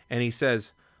 And he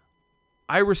says,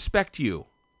 "I respect you,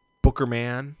 Booker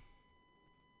Man."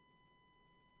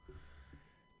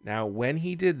 Now, when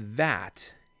he did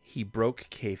that, he broke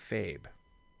kayfabe.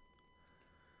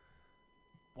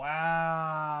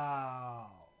 Wow.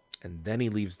 And then he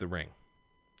leaves the ring.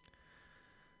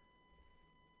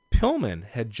 Pillman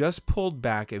had just pulled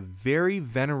back a very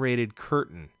venerated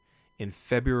curtain in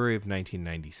February of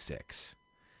 1996.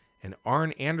 And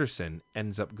Arn Anderson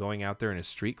ends up going out there in his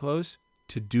street clothes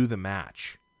to do the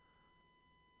match.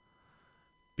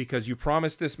 Because you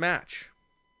promised this match.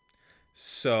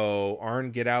 So,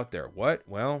 Arn, get out there. What?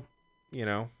 Well,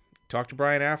 talk to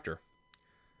Brian after.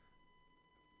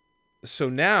 So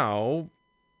now,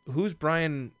 who's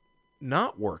Brian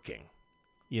not working?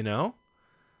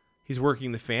 He's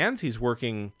working the fans. He's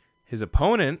working his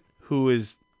opponent, who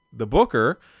is the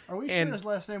booker. Are we sure his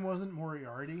last name wasn't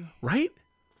Moriarty? Right?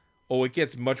 Oh, it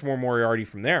gets much more Moriarty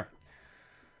from there.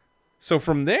 So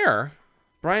from there,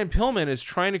 Brian Pillman is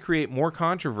trying to create more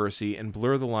controversy and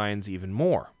blur the lines even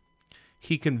more.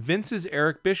 he convinces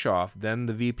Eric Bischoff, then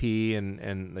the VP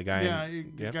and the guy.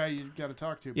 Guy you got to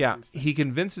talk to. Yeah, he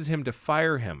convinces him to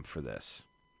fire him for this.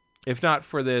 If not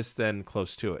for this, then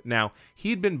close to it. Now,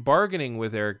 he'd been bargaining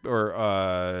with Eric,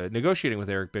 or negotiating with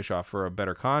Eric Bischoff for a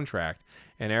better contract,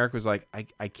 and Eric was like,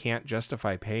 I can't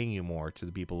justify paying you more to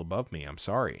the people above me. I'm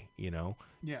sorry,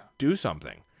 do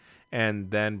something.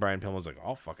 And then Brian Pillman's like,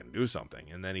 I'll fucking do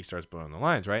something. And then he starts blowing the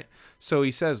lines, right? So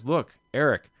he says, look,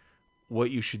 Eric, what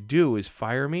you should do is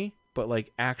fire me, but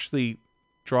like actually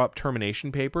draw up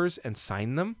termination papers and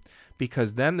sign them,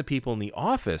 because then the people in the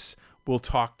office will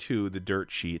talk to the dirt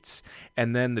sheets,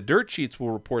 and then the dirt sheets will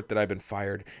report that I've been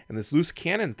fired, and this loose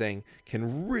cannon thing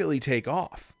can really take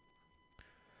off.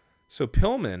 So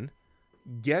Pillman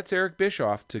gets Eric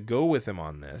Bischoff to go with him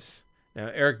on this. Now,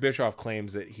 Eric Bischoff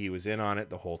claims that he was in on it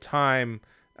the whole time.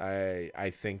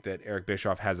 I think that Eric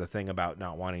Bischoff has a thing about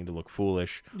not wanting to look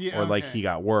foolish like he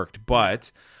got worked,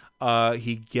 but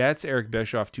he gets Eric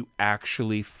Bischoff to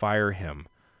actually fire him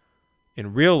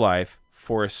in real life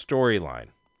for a storyline.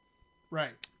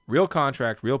 Right. Real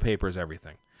contract, real papers,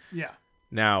 everything. Yeah.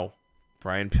 Now,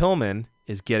 Brian Pillman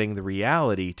is getting the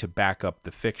reality to back up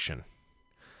the fiction.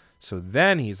 So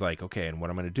then he's like, okay, and what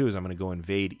I'm going to do is I'm going to go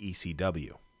invade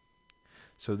ECW.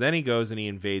 So then he goes and he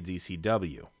invades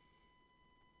ECW.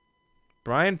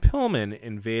 Brian Pillman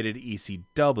invaded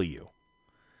ECW.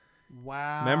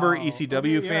 Wow. Remember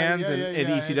ECW fans and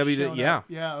ECW?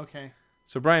 Yeah, okay.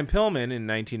 So Brian Pillman in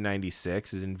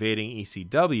 1996 is invading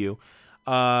ECW.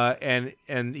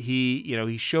 And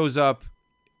he shows up,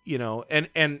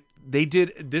 and they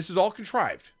did, this is all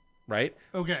contrived, right?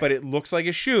 Okay. But it looks like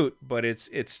a shoot, but it's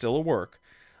still a work.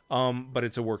 But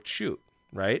it's a worked shoot,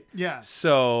 right? Yeah.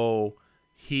 So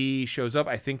he shows up,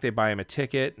 I think they buy him a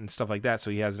ticket and stuff like that. So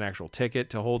he has an actual ticket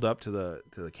to hold up to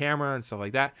the camera and stuff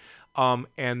like that.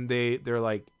 And they're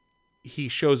like, he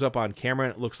shows up on camera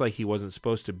and it looks like he wasn't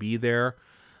supposed to be there.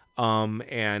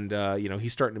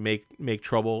 He's starting to make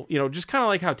trouble, just kind of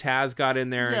like how Taz got in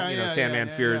there, Sandman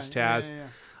fears Taz.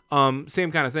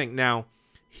 Same kind of thing. Now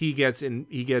he gets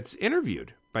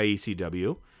interviewed by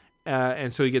ECW,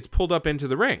 and so he gets pulled up into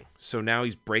the ring. So now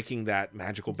he's breaking that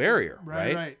magical barrier,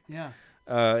 right? Right. Yeah.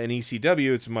 In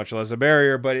ECW, it's much less a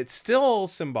barrier, but it's still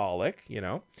symbolic,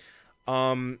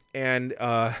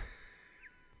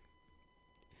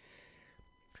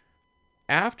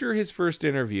 After his first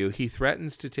interview, he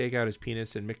threatens to take out his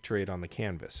penis and micturate on the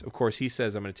canvas. Of course, he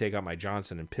says, I'm going to take out my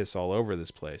Johnson and piss all over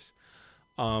this place.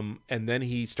 And then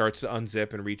he starts to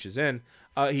unzip and reaches in.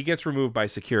 He gets removed by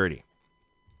security.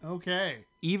 Okay.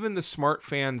 Even the smart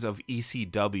fans of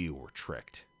ECW were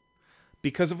tricked.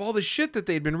 Because of all the shit that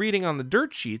they'd been reading on the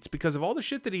dirt sheets, because of all the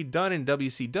shit that he'd done in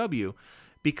WCW,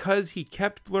 because he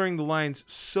kept blurring the lines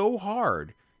so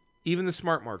hard, even the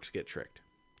smart marks get tricked.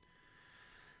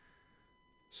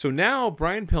 So now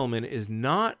Brian Pillman is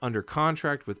not under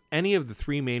contract with any of the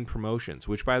three main promotions,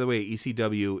 which, by the way,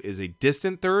 ECW is a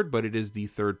distant third, but it is the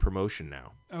third promotion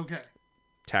now. Okay.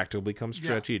 Tactical becomes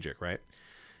strategic, right?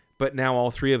 But now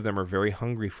all three of them are very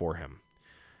hungry for him.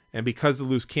 And because the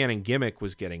loose cannon gimmick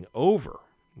was getting over,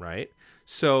 right?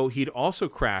 So he'd also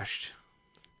crashed.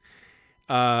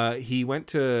 He went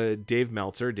to Dave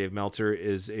Meltzer. Dave Meltzer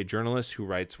is a journalist who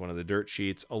writes one of the dirt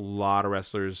sheets. A lot of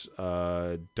wrestlers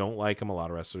don't like him. A lot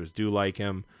of wrestlers do like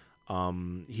him.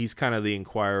 He's kind of the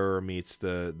Inquirer meets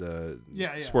the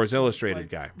Sports Illustrated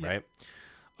guy, right?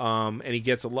 And he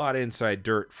gets a lot of inside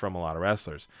dirt from a lot of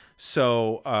wrestlers.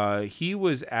 So he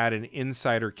was at an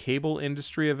insider cable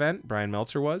industry event, Brian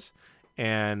Meltzer was,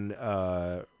 and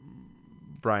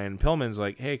Brian Pillman's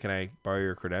like, hey, can I borrow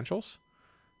your credentials?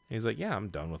 And he's like, yeah, I'm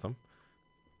done with them.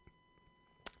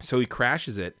 So he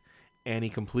crashes it, and he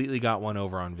completely got one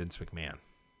over on Vince McMahon.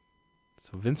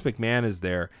 So Vince McMahon is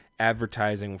there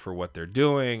advertising for what they're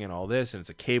doing and all this, and it's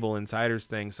a cable insiders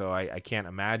thing, so I can't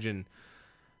imagine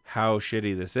how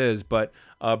shitty this is. But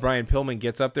Brian Pillman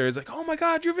gets up there. He's like, oh, my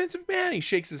God, you're Vince McMahon. He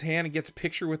shakes his hand and gets a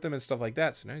picture with him and stuff like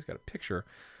that. So now he's got a picture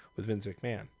with Vince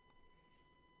McMahon.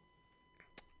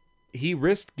 He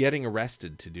risked getting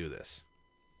arrested to do this.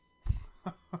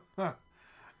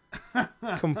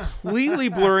 Completely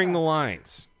blurring the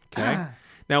lines. Okay.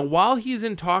 Now, while he's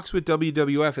in talks with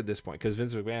WWF at this point, because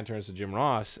Vince McMahon turns to Jim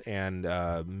Ross and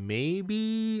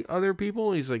maybe other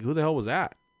people, he's like, who the hell was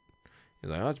that? He's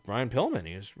like, oh, it's Brian Pillman.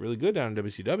 He was really good down in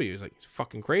WCW. He's like, he's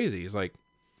fucking crazy. He's like,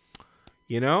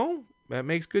 that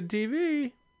makes good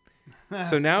TV.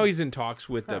 So now he's in talks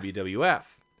with WWF.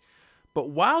 But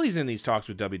while he's in these talks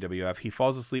with WWF, he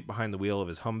falls asleep behind the wheel of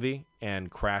his Humvee and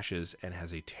crashes and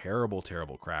has a terrible,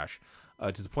 terrible crash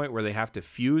to the point where they have to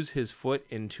fuse his foot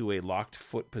into a locked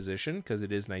foot position because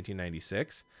it is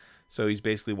 1996. So he's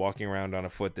basically walking around on a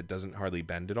foot that doesn't hardly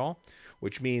bend at all,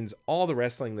 which means all the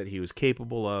wrestling that he was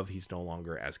capable of, he's no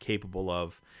longer as capable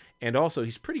of. And also,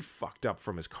 he's pretty fucked up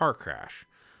from his car crash,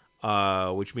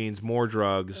 which means more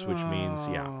drugs, which means,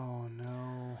 yeah. Oh,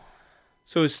 no.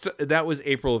 So that was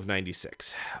April of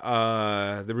 96.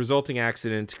 The resulting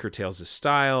accident curtails his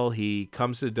style. He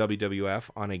comes to the WWF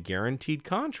on a guaranteed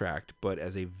contract, but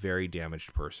as a very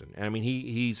damaged person. And I mean,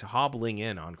 he's hobbling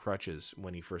in on crutches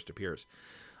when he first appears.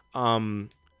 To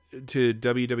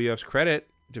WWF's credit,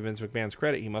 to Vince McMahon's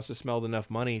credit, he must have smelled enough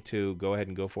money to go ahead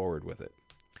and go forward with it.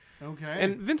 Okay.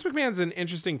 And Vince McMahon's an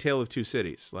interesting tale of two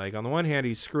cities. Like, on the one hand,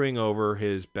 he's screwing over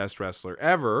his best wrestler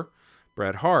ever,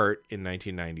 Bret Hart, in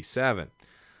 1997.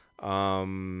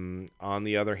 On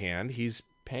the other hand, he's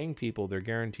paying people their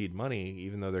guaranteed money,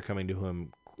 even though they're coming to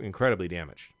him incredibly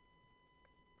damaged.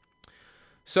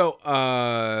 So,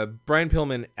 Brian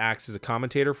Pillman acts as a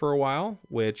commentator for a while,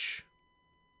 which,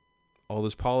 all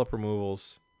those polyp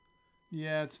removals.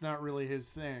 Yeah, it's not really his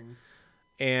thing.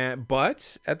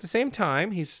 But at the same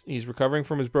time, he's recovering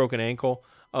from his broken ankle.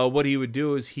 What he would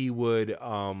do is he would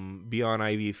be on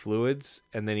IV fluids,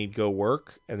 and then he'd go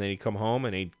work, and then he'd come home,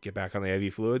 and he'd get back on the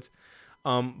IV fluids.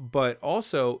 But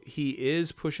also, he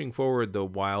is pushing forward the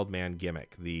wild man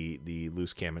gimmick, the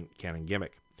loose cannon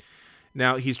gimmick.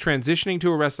 Now, he's transitioning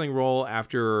to a wrestling role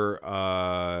after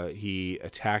he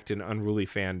attacked an unruly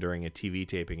fan during a TV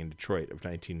taping in Detroit of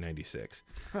 1996,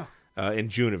 in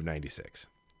June of 96.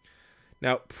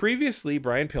 Now, previously,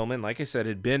 Brian Pillman, like I said,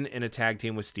 had been in a tag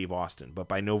team with Steve Austin. But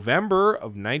by November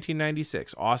of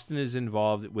 1996, Austin is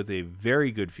involved with a very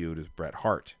good feud with Bret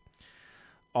Hart.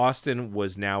 Austin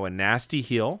was now a nasty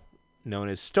heel, known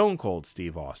as Stone Cold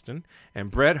Steve Austin.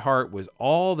 And Bret Hart was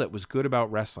all that was good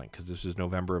about wrestling, because this was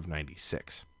November of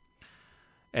 96.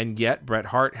 And yet, Bret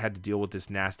Hart had to deal with this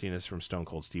nastiness from Stone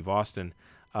Cold Steve Austin.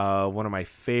 One of my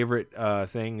favorite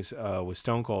things was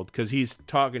Stone Cold, because he's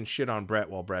talking shit on Bret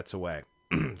while Bret's away.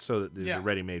 So that there's a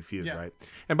ready-made feud, right?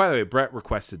 And by the way, Bret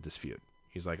requested this feud.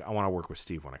 He's like, I want to work with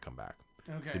Steve when I come back.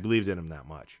 Okay. He believed in him that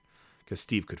much, because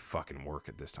Steve could fucking work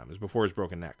at this time. It was before his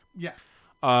broken neck. Yeah.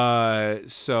 But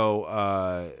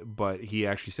he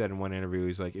actually said in one interview,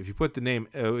 he's like, if you put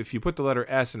the letter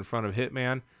S in front of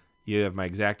Hitman, you have my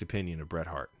exact opinion of Bret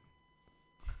Hart.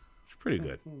 Pretty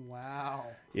good. Wow.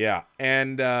 Yeah,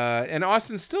 and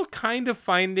Austin's still kind of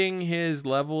finding his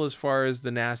level as far as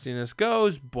the nastiness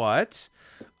goes, but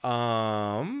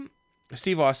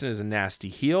Steve Austin is a nasty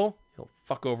heel. He'll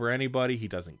fuck over anybody. He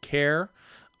doesn't care.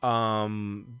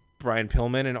 Brian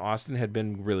Pillman and Austin had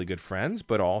been really good friends,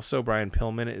 but also Brian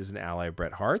Pillman is an ally of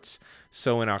Bret Hart's.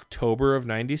 So in October of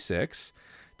 96,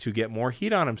 to get more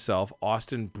heat on himself,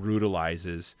 Austin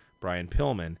brutalizes Brian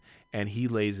Pillman, and he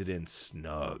lays it in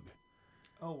snug.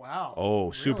 Oh, wow. Oh,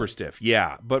 really? Super stiff.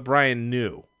 Yeah, but Brian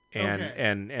knew. And, Okay.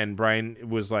 and Brian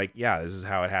was like, yeah, this is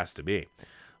how it has to be.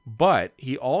 But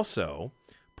he also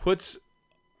puts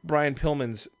Brian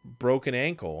Pillman's broken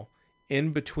ankle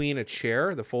in between a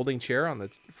chair, the folding chair on the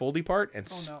foldy part, and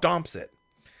stomps it.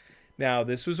 Now,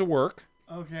 this was a work.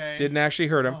 Okay. Didn't actually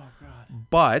hurt him. Oh, God.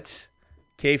 But,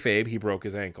 kayfabe, he broke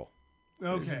his ankle.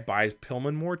 Okay. This buys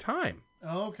Pillman more time.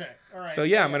 Okay. All right. So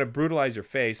yeah, I'm going to brutalize your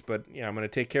face, but I'm going to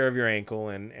take care of your ankle,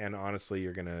 and honestly,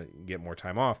 you're going to get more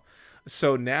time off.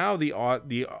 So now the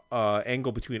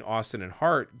angle between Austin and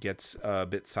Hart gets a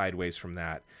bit sideways from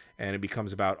that, and it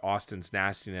becomes about Austin's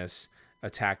nastiness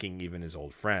attacking even his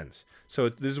old friends. So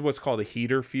this is what's called a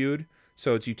heater feud.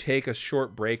 So it's you take a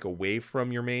short break away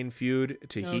from your main feud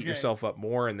to heat yourself up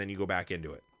more, and then you go back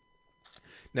into it.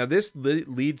 Now, this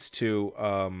leads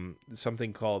to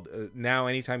something called now.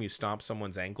 Anytime you stomp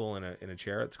someone's ankle in a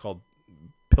chair, it's called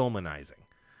Pillmanizing.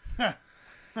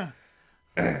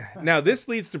 Now, this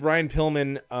leads to Brian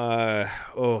Pillman.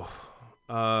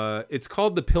 It's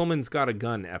called the Pillman's Got a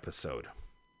Gun episode.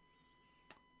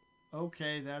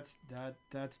 Okay, that's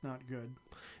not good.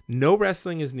 No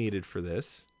wrestling is needed for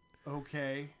this.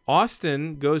 Okay.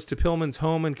 Austin goes to Pillman's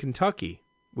home in Kentucky,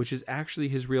 which is actually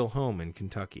his real home in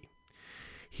Kentucky.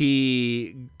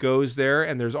 He goes there,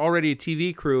 and there's already a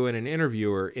TV crew and an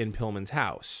interviewer in Pillman's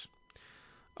house.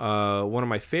 One of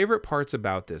my favorite parts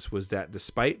about this was that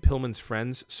despite Pillman's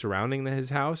friends surrounding his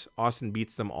house, Austin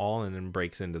beats them all and then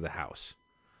breaks into the house.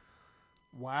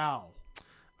 Wow.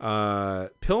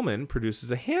 Pillman produces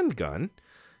a handgun,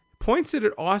 points it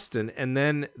at Austin, and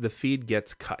then the feed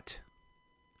gets cut.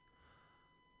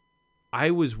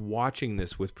 I was watching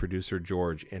this with producer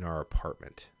George in our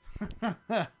apartment.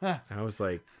 I was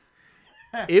like,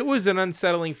 it was an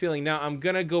unsettling feeling. Now, I'm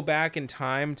going to go back in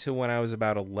time to when I was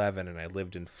about 11 and I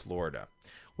lived in Florida.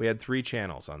 We had 3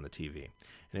 channels on the TV,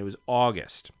 and it was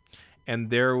August.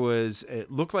 and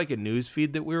it looked like a news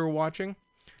feed that we were watching.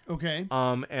 Okay.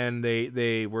 And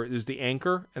there's the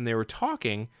anchor, and they were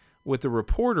talking with the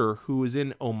reporter who was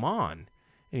in Oman,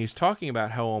 and he was talking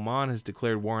about how Oman has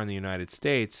declared war on the United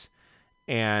States,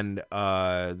 and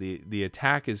the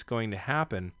attack is going to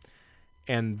happen,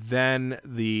 and then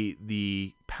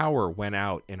the power went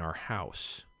out in our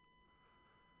house.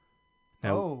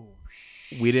 Now,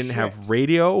 we didn't have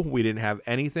radio, we didn't have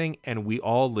anything, and we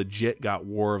all legit got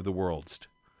War of the Worlds.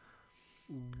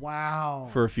 Wow.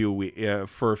 For a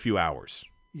few hours.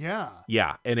 Yeah.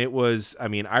 Yeah, and it was, I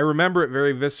mean, I remember it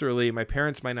very viscerally. My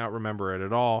parents might not remember it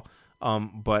at all,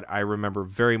 but I remember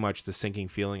very much the sinking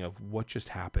feeling of what just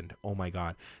happened. Oh my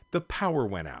God. The power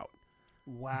went out.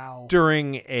 Wow.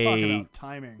 During Talk about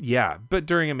timing. Yeah, but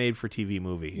during a made-for-TV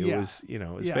movie. It was, it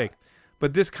was fake.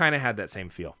 But this kind of had that same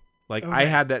feel. Like, I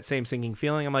had that same sinking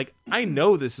feeling. I'm like, I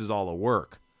know this is all a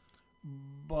work.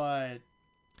 But...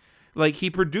 Like, he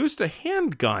produced a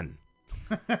handgun.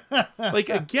 Like,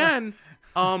 again,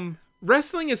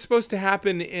 wrestling is supposed to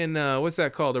happen in, what's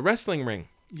that called? A wrestling ring.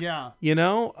 Yeah. You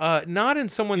know? Not in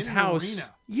someone's in house. An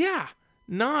arena. Yeah.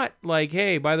 Not like,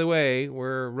 hey, by the way,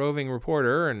 we're a roving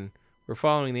reporter and we're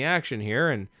following the action here.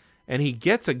 And he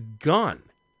gets a gun.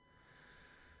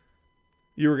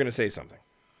 You were going to say something.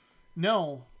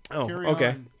 No. Oh, Carry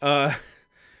okay. on.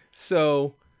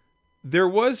 So... There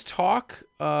was talk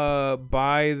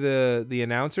by the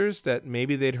announcers that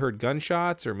maybe they'd heard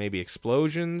gunshots or maybe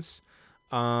explosions,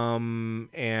 and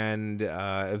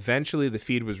eventually the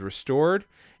feed was restored.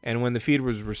 And when the feed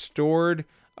was restored,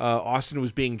 Austin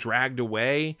was being dragged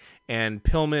away, and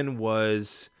Pillman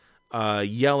was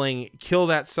yelling, "Kill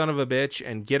that son of a bitch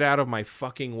and get out of my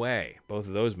fucking way." Both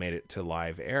of those made it to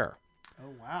live air.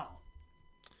 Oh, wow.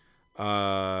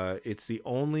 It's the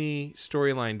only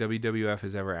storyline WWF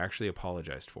has ever actually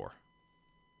apologized for.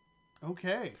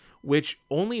 Okay. Which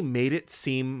only made it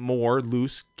seem more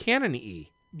loose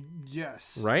canon-y.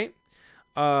 Yes. Right?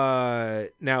 Now,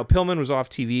 Pillman was off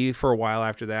TV for a while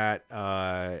after that,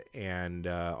 and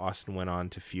Austin went on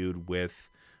to feud with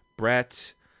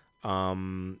Brett, the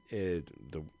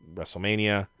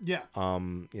WrestleMania. Yeah.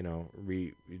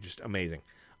 Just amazing.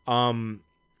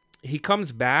 He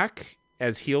comes back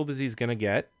as healed as he's going to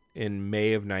get in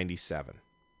May of 97.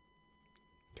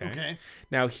 Okay.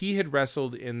 Now, he had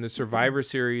wrestled in the Survivor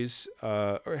Series.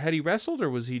 Or had he wrestled,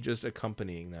 or was he just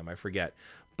accompanying them? I forget.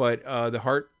 But the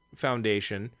Hart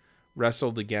Foundation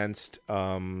wrestled against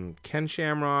Ken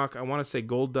Shamrock, I want to say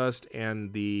Goldust,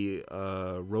 and the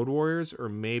Road Warriors. Or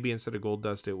maybe instead of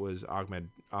Goldust, it was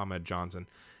Ahmed Johnson.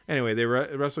 Anyway, they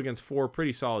wrestled against 4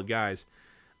 pretty solid guys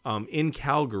in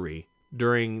Calgary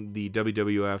during the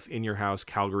WWF In Your House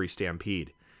Calgary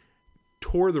Stampede.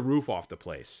 Tore the roof off the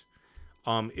place.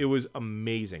 It was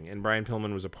amazing, and Brian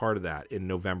Pillman was a part of that in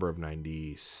November of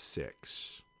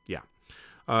 96. Yeah.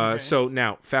 So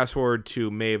now, fast forward to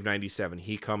May of 97.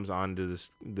 He comes onto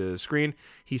the screen.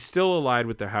 He's still allied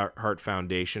with the Hart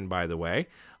Foundation, by the way,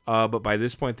 but by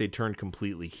this point, they turned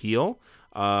completely heel.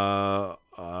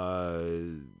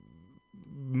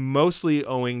 Mostly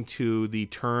owing to the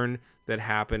turn that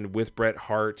happened with Bret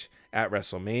Hart at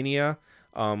WrestleMania,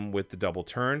 with the double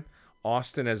turn.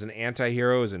 Austin as an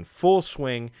anti-hero is in full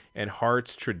swing, and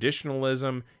Hart's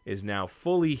traditionalism is now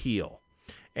fully heel.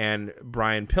 And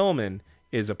Brian Pillman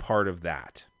is a part of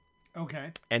that.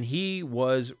 Okay. And he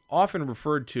was often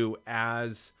referred to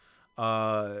as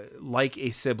like a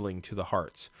sibling to the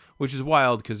Harts, which is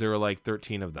wild because there were like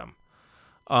 13 of them.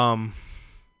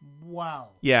 Wow.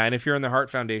 Yeah, and if you're in the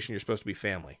Hart Foundation, you're supposed to be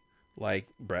family. Like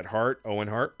Bret Hart, Owen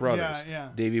Hart, brothers. Yeah.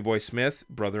 Davey Boy Smith,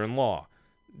 brother-in-law.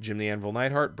 Jim the Anvil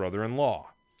Neidhart, brother-in-law.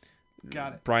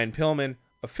 Got it. Brian Pillman,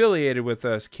 affiliated with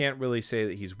us, can't really say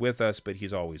that he's with us, but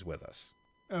he's always with us.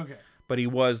 Okay. But he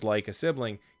was like a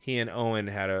sibling. He and Owen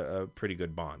had a pretty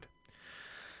good bond.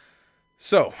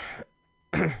 So,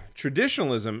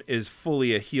 traditionalism is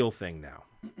fully a heel thing now.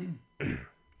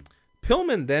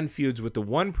 Pillman then feuds with the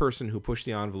one person who pushed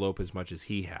the envelope as much as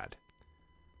he had.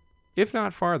 If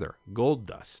not farther,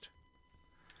 Goldust.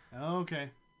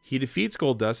 Okay. He defeats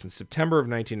Goldust in September of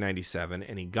 1997,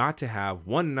 and he got to have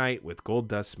one night with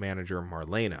Goldust's manager,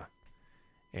 Marlena.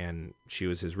 And she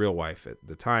was his real wife at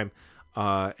the time.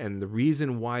 And the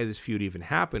reason why this feud even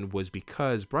happened was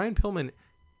because Brian Pillman,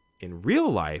 in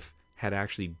real life, had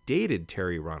actually dated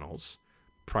Terry Runnels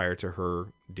prior to her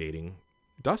dating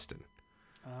Dustin.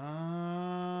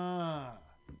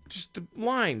 Just the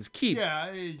lines keep.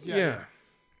 Yeah.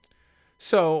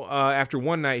 So after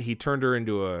one night, he turned her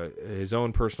into his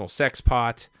own personal sex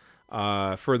pot,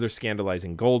 further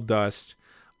scandalizing Goldust.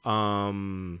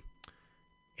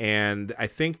 And I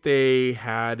think they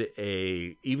had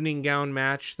a evening gown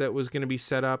match that was going to be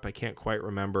set up. I can't quite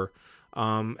remember.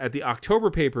 At the October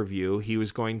pay-per-view, he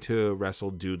was going to wrestle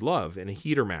Dude Love in a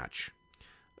heater match.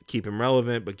 Keep him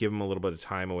relevant, but give him a little bit of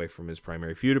time away from his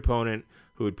primary feud opponent,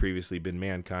 who had previously been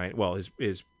Mankind. Well,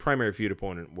 his primary feud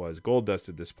opponent was Goldust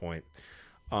at this point.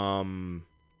 And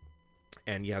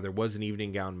yeah, there was an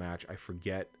evening gown match. I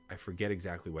forget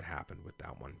exactly what happened with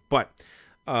that one. But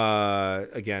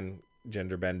again,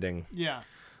 gender bending. Yeah.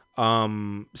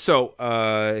 So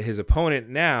his opponent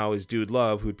now is Dude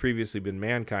Love, who'd previously been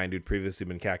Mankind, who'd previously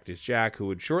been Cactus Jack, who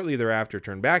would shortly thereafter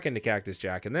turn back into Cactus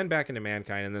Jack and then back into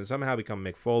Mankind and then somehow become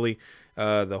Mick Foley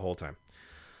the whole time.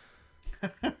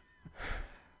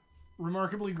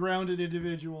 Remarkably grounded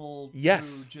individual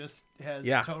Yes. who just has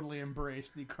totally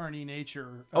embraced the carny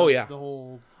nature of the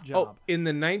whole job. Oh, in the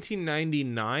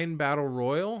 1999 Battle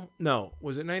Royal? No,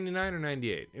 was it 99 or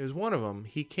 98? It was one of them.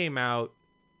 He came out,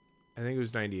 I think it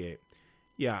was 98.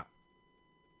 Yeah.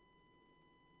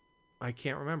 I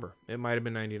can't remember. It might have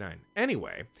been 99.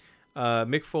 Anyway,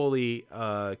 Mick Foley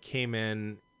came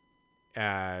in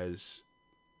as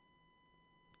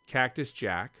Cactus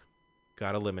Jack,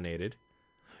 got eliminated.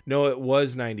 No, it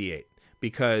was 98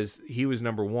 because he was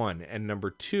number 1 and number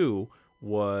 2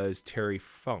 was Terry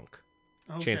Funk,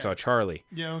 Chainsaw Charlie.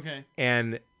 Yeah, okay.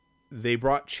 And they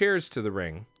brought chairs to the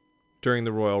ring during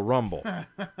the Royal Rumble.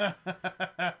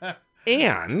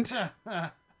 And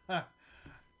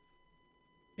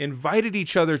invited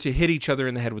each other to hit each other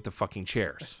in the head with the fucking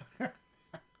chairs.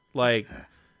 Like,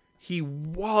 he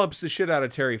wallops the shit out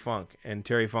of Terry Funk, and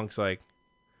Terry Funk's like,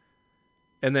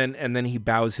 and then he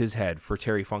bows his head for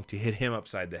Terry Funk to hit him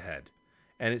upside the head,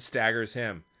 and it staggers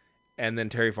him, and then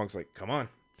Terry Funk's like, come on,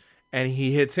 and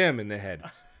he hits him in the head.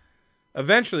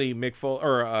 Eventually,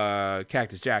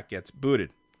 Cactus Jack gets booted.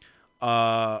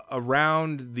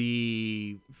 Around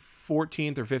the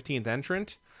 14th or 15th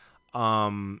entrant,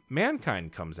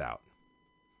 Mankind comes out.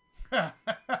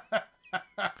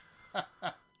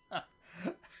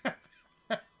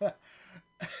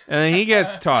 And then he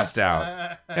gets tossed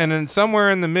out. And then somewhere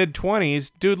in the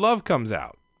mid-20s, Dude Love comes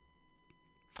out.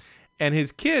 And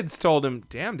his kids told him,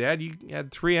 damn, Dad, you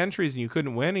had 3 entries and you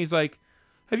couldn't win. He's like,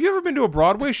 have you ever been to a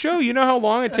Broadway show? You know how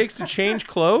long it takes to change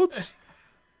clothes?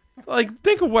 Like,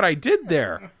 think of what I did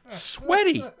there.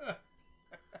 Sweaty.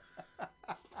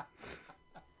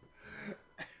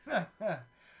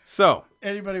 So.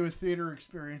 Anybody with theater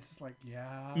experience is like,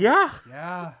 yeah. Yeah.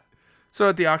 Yeah. So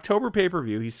at the October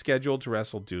pay-per-view, he's scheduled to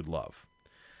wrestle Dude Love.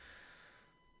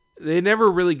 They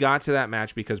never really got to that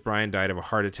match because Brian died of a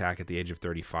heart attack at the age of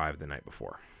 35 the night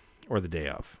before. Or the day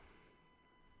of.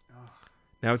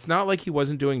 Now, it's not like he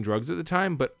wasn't doing drugs at the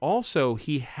time, but also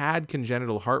he had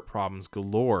congenital heart problems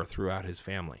galore throughout his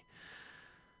family.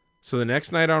 So the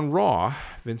next night on Raw,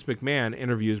 Vince McMahon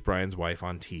interviews Brian's wife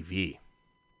on TV,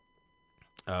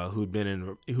 who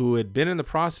had been in the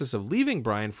process of leaving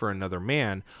Brian for another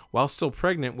man while still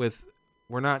pregnant with,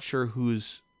 we're not sure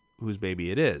whose baby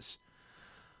it is.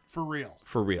 For real.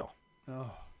 For real.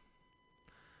 Oh.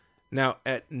 Now,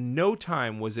 at no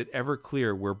time was it ever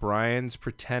clear where Brian's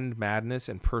pretend madness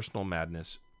and personal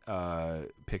madness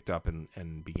picked up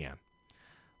and began.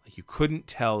 Like, you couldn't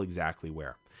tell exactly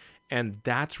where. And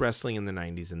that's wrestling in the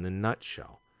 90s in the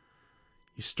nutshell.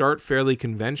 You start fairly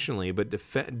conventionally, but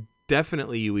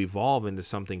definitely you evolve into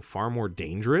something far more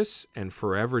dangerous and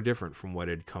forever different from what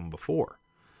had come before.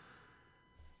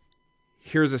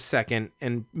 Here's a second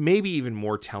and maybe even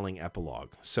more telling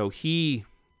epilogue. So he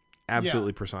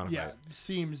absolutely personified it.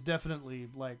 Seems definitely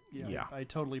like, I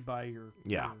totally buy your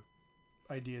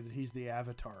idea that he's the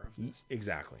avatar of this.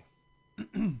 Exactly.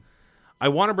 I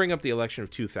want to bring up the election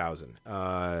of 2000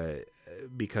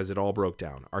 because it all broke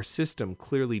down. Our system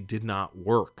clearly did not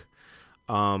work.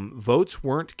 Votes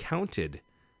weren't counted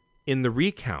in the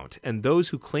recount, and those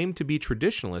who claimed to be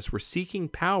traditionalists were seeking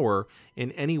power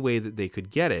in any way that they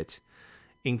could get it,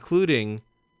 including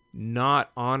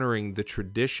not honoring the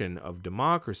tradition of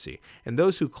democracy. And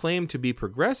those who claimed to be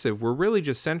progressive were really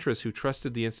just centrists who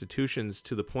trusted the institutions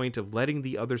to the point of letting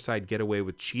the other side get away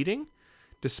with cheating,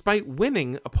 despite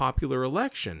winning a popular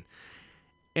election.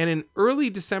 And in early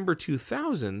December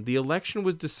 2000, the election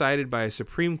was decided by a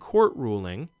Supreme Court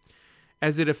ruling,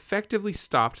 as it effectively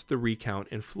stopped the recount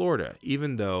in Florida,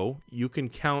 even though you can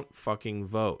count fucking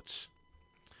votes.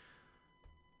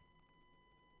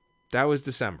 That was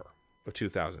December of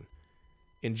 2000.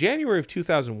 In January of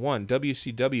 2001,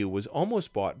 WCW was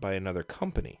almost bought by another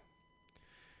company.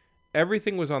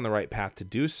 Everything was on the right path to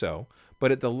do so,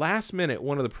 but at the last minute,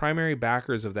 one of the primary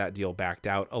backers of that deal backed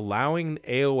out, allowing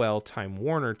AOL Time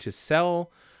Warner to sell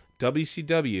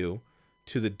WCW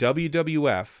to the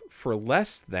WWF for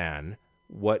less than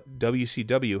what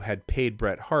WCW had paid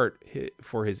Bret Hart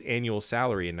for his annual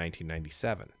salary in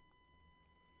 1997.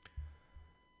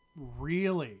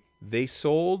 Really? They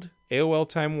sold, AOL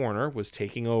Time Warner was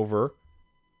taking over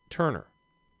Turner.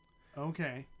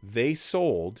 Okay. They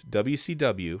sold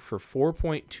WCW for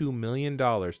 $4.2 million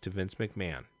to Vince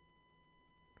McMahon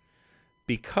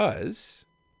because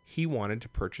he wanted to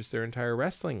purchase their entire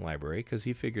wrestling library because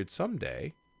he figured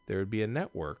someday there would be a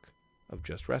network of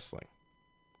just wrestling.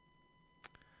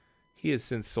 He has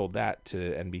since sold that to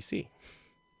NBC.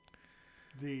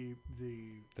 The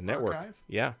network. archive?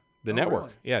 Yeah. The network.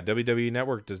 Really? Yeah, WWE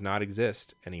Network does not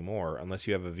exist anymore unless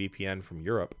you have a VPN from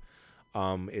Europe.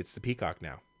 It's the Peacock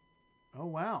now. Oh,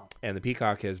 wow. And the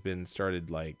Peacock has been started,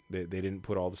 like, they didn't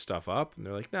put all the stuff up. And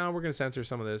they're like, no, we're going to censor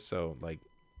some of this. So, like,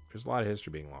 there's a lot of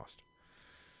history being lost.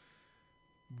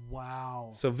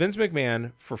 Wow. So Vince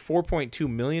McMahon, for $4.2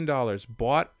 million,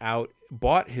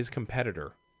 bought his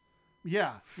competitor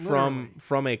Yeah.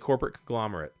 from a corporate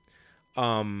conglomerate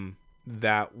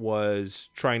that was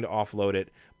trying to offload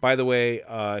it. By the way,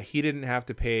 he didn't have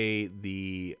to pay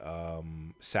the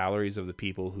salaries of the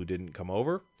people who didn't come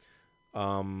over.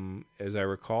 As I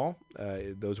recall,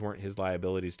 those weren't his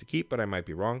liabilities to keep, but I might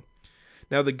be wrong.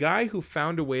 Now, the guy who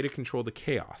found a way to control the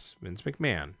chaos, Vince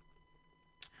McMahon,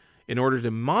 in order to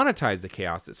monetize the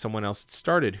chaos that someone else had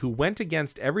started, who went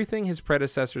against everything his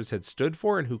predecessors had stood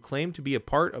for and who claimed to be a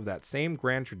part of that same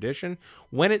grand tradition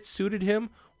when it suited him,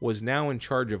 was now in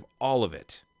charge of all of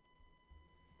it.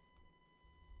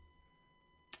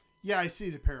 Yeah, I see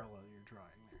the parallel you're drawing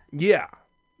there. Yeah.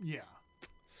 Yeah.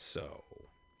 So,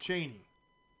 Cheney.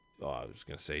 I was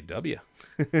going to say W.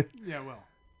 Yeah, well.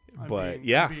 But,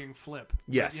 I'm being flip.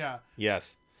 Yes. But yeah.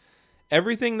 Yes.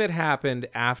 Everything that happened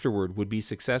afterward would be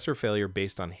success or failure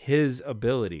based on his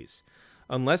abilities,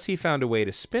 unless he found a way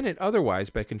to spin it otherwise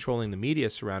by controlling the media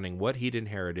surrounding what he'd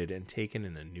inherited and taken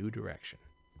in a new direction.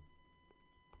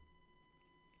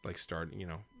 Like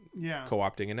Yeah.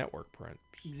 co-opting a network, perhaps.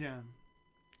 Yeah.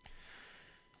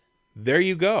 There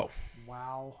you go.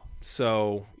 Wow.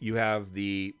 So you have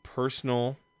the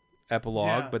personal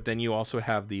epilogue, Yeah. but then you also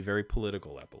have the very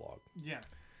political epilogue. Yeah.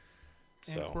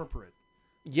 So, And corporate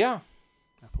yeah.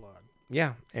 epilogue.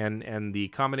 Yeah, and the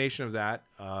combination of that,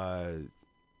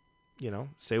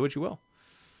 say what you will.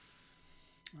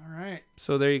 All right.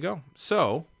 So there you go.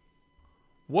 So,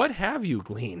 what have you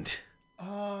gleaned?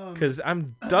 Because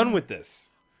I'm done with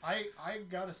this. I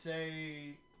gotta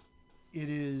say, it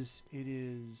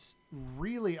is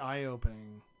really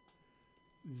eye-opening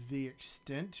the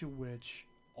extent to which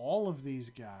all of these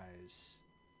guys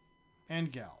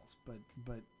and gals,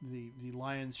 but the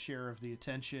lion's share of the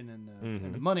attention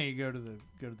and the money go to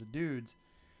the dudes.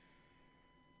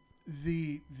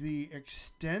 The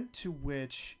extent to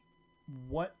which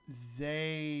what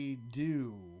they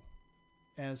do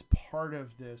as part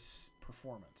of this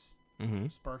performance,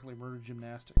 Sparkly Murder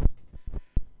Gymnastics,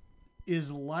 is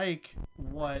like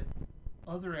what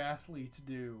other athletes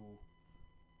do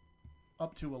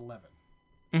up to 11.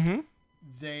 Mm-hmm.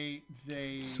 They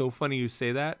So funny you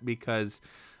say that, because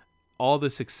all the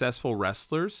successful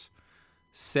wrestlers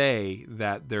say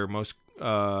that their most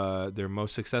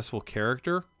successful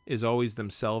character is always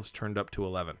themselves turned up to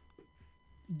 11.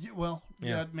 Well,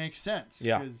 Yeah. that makes sense.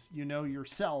 Yeah. Because you know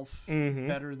yourself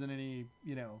better than any,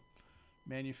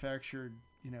 manufactured,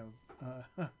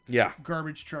 Yeah.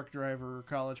 garbage truck driver, or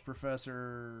college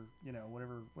professor,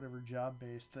 whatever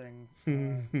job-based thing.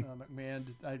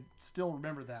 McMahon, I still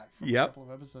remember that from a couple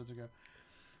of episodes ago.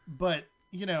 But,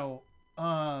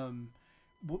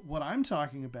 what I'm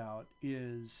talking about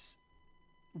is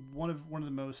one of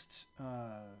the most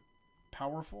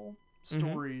powerful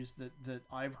stories that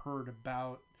I've heard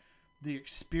about the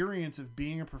experience of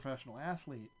being a professional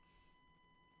athlete.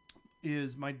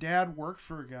 Is my dad worked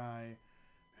for a guy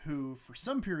who, for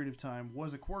some period of time,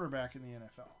 was a quarterback in the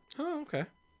NFL. Oh, okay.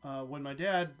 When my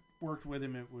dad worked with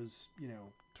him, it was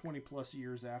 20 plus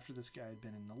years after this guy had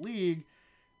been in the league.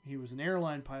 He was an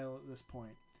airline pilot at this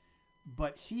point,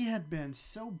 but he had been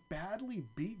so badly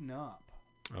beaten up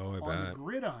on the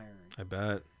gridiron. I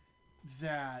bet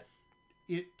That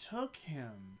it took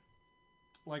him,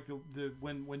 like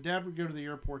when Dad would go to the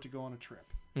airport to go on a trip.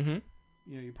 Mm-hmm.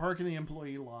 You park in the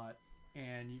employee lot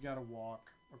and you got to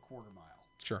walk a quarter mile.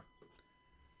 Sure.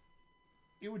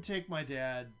 It would take my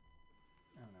dad,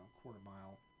 I don't know, quarter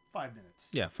mile, 5 minutes.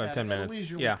 Yeah, 5-10 At minutes. a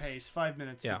leisurely Yeah. pace, 5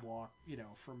 minutes Yeah. to walk,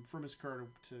 from his car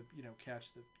to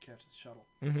catch the shuttle.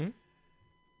 Mm-hmm.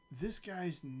 This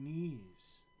guy's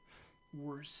knees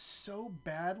were so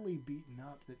badly beaten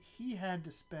up that he had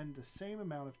to spend the same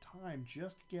amount of time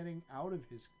just getting out of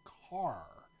his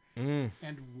car Mm.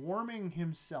 and warming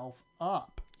himself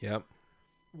up. Yep.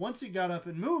 Once he got up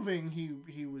and moving,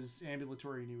 he was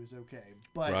ambulatory and he was okay.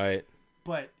 But Right.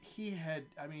 But he had,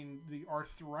 I mean, the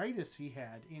arthritis he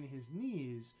had in his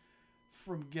knees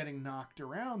from getting knocked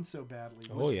around so badly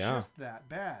was just that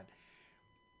bad.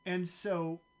 And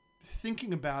so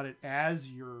thinking about it as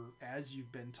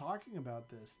you've been talking about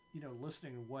this, you know,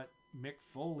 listening to what Mick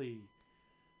Foley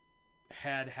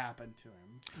had happened to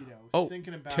him, you know,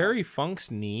 thinking about Terry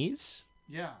Funk's knees.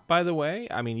 Yeah. By the way,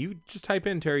 I mean, you just type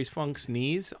in Terry Funk's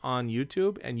knees on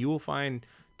YouTube and you will find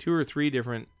 2 or 3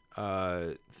 different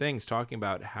things talking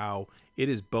about how it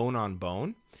is bone on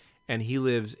bone and he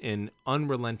lives in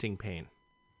unrelenting pain.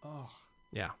 Oh.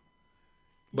 Yeah.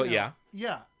 But yeah.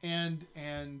 Yeah. And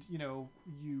you know,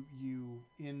 you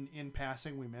in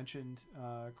passing we mentioned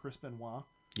Chris Benoit.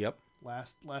 Yep.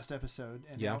 Last episode,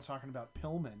 and now talking about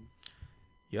Pillman.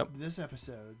 Yep. This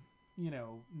episode, you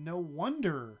know, no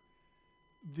wonder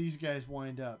these guys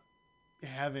wind up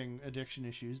having addiction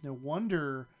issues. No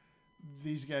wonder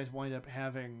these guys wind up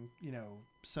having, you know,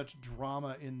 such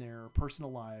drama in their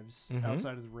personal lives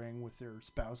outside of the ring with their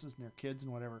spouses and their kids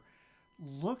and whatever.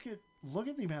 Look at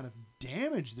the amount of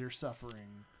damage they're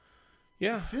suffering.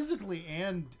 Yeah. Physically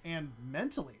and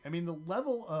mentally. I mean, the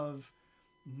level of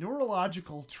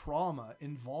neurological trauma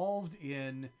involved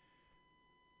in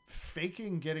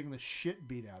faking getting the shit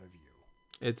beat out of you.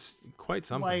 It's quite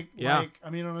something. Like, I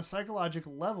mean, on a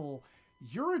psychological level,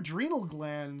 your adrenal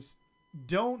glands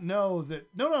don't know that,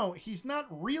 no, he's not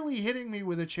really hitting me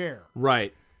with a chair.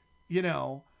 Right. You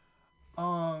know?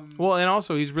 Well, and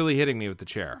also he's really hitting me with the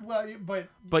chair. Well,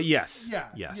 but yes. Yeah.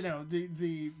 Yes. You know,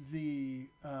 the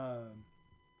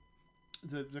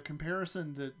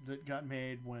comparison that got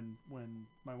made when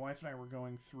my wife and I were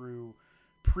going through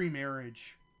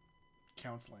pre-marriage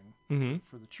counseling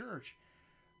for the church,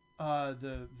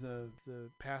 the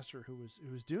pastor who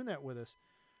was doing that with us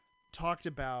talked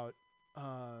about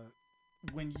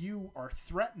when you are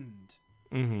threatened,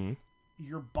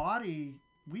 your body,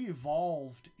 we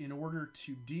evolved in order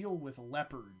to deal with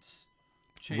leopards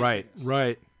chasing us.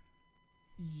 Right.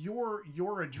 Your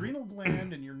adrenal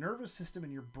gland and your nervous system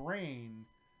and your brain,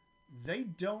 they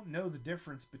don't know the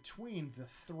difference between the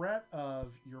threat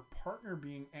of your partner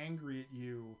being angry at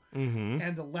you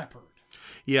and the leopard.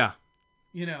 Yeah.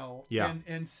 You know,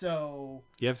 and so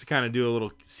you have to kind of do a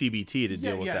little CBT to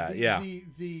deal with that.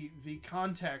 The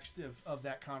context of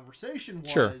that conversation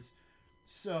was,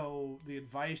 so the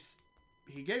advice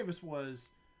he gave us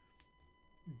was,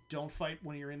 don't fight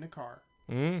when you're in the car.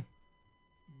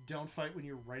 Don't fight when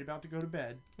you're right about to go to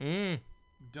bed.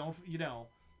 Don't, you know,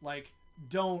 like,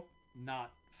 don't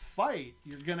not fight.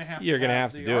 You're gonna have to do it.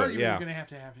 Yeah, you're gonna have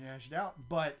to hash it out.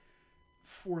 But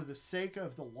for the sake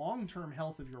of the long-term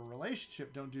health of your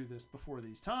relationship, don't do this before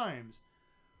these times.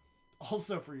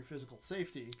 Also for your physical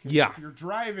safety. Yeah. If you're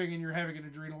driving and you're having an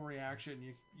adrenal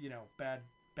reaction, you know, bad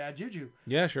juju.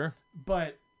 Yeah, sure.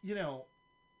 But, you know,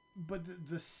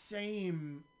 the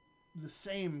same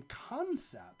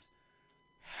concept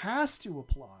has to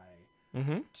apply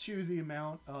to the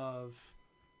amount of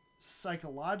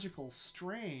psychological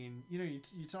strain. You know,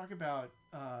 you talk about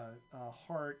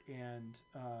Hart and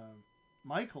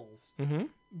Michaels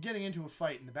getting into a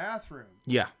fight in the bathroom.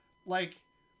 Yeah. Like,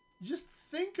 just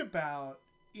think about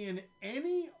in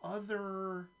any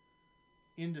other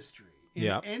industry,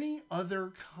 in any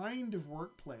other kind of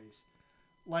workplace.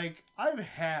 Like, I've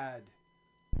had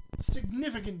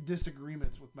significant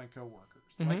disagreements with my coworkers.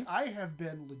 Like, I have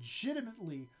been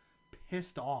legitimately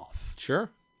pissed off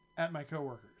at my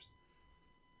coworkers.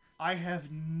 I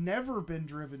have never been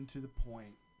driven to the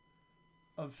point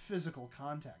of physical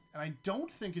contact. And I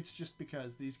don't think it's just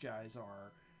because these guys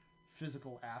are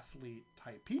physical athlete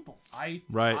type people.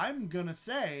 I'm going to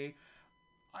say,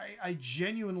 I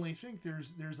genuinely think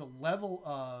there's a level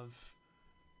of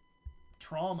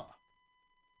trauma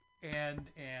and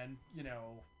you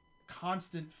know,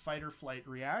 constant fight or flight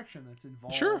reaction that's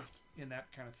involved in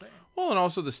that kind of thing. Well, and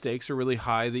also the stakes are really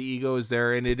high. The ego is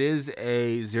there, and it is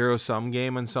a zero-sum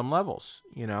game on some levels,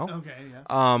 you know? Okay,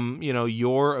 yeah. You know,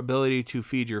 your ability to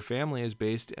feed your family is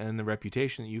based on the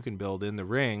reputation that you can build in the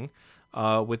ring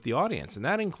with the audience, and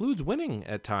that includes winning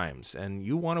at times, and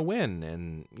you want to win,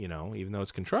 and, you know, even though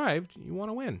it's contrived, you want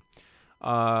to win.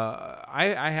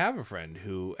 I have a friend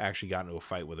who actually got into a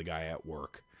fight with a guy at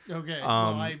work. Okay.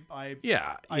 Well,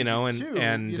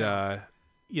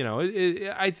 you know,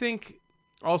 I think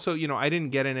also, you know, I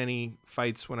didn't get in any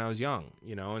fights when I was young,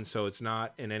 you know, and so it's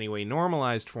not in any way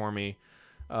normalized for me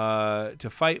to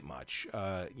fight much.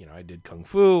 You know, I did kung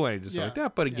fu and I did stuff like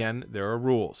that, but again, there are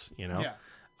rules, you know. Yeah.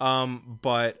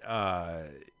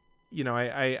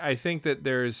 I think that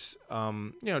there's,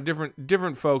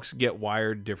 different folks get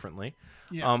wired differently.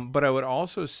 Yeah. But I would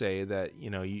also say that,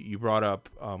 you brought up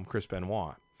Chris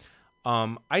Benoit.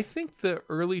 I think the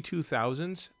early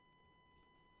 2000s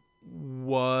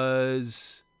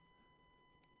was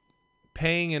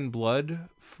paying in blood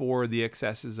for the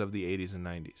excesses of the 80s and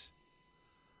 90s.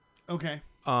 Okay.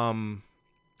 And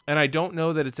I don't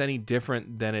know that it's any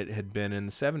different than it had been in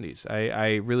the 70s.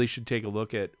 I really should take a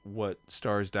look at what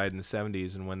stars died in the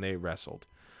 70s and when they wrestled.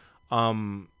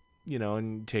 And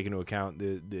take into account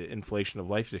the inflation of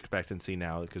life expectancy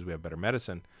now because we have better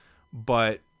medicine.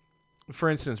 But, for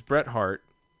instance, Bret Hart,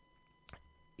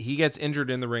 he gets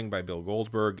injured in the ring by Bill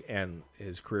Goldberg, and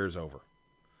his career's over.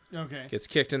 Okay. Gets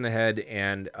kicked in the head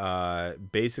and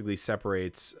basically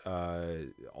separates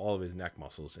all of his neck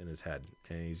muscles in his head.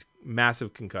 And he's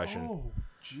massive concussion. Oh,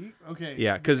 gee. Okay.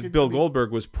 Yeah, because Bill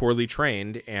Goldberg was poorly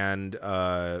trained and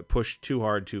pushed too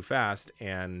hard, too fast,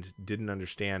 and didn't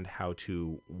understand how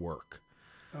to work.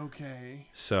 Okay.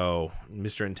 So,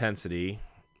 Mr. Intensity,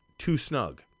 too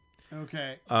snug.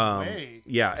 Okay.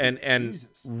 Yeah, and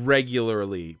Jesus.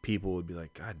 regularly people would be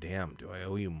like, God damn, do I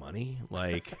owe you money?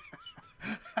 Like...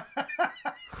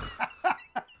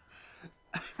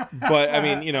 But I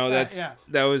mean,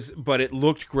 but it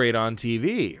looked great on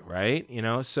TV, right?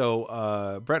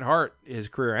 So Bret Hart, his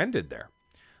career ended there.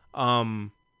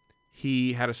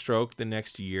 He had a stroke the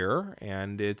next year,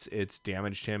 and it's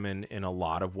damaged him in a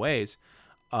lot of ways,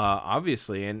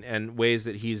 obviously, and ways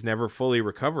that he's never fully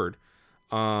recovered.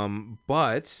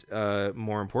 But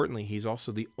more importantly, he's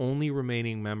also the only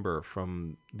remaining member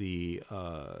from the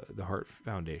Hart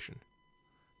Foundation.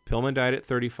 Pillman died at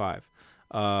 35.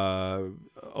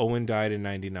 Owen died in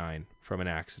 99 from an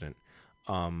accident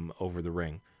over the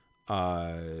ring.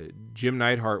 Jim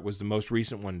Neidhart was the most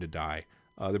recent one to die.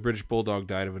 The British Bulldog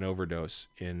died of an overdose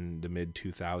in the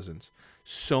mid-2000s.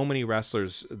 So many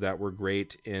wrestlers that were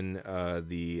great in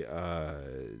the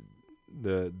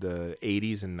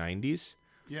 80s and 90s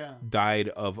died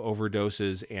of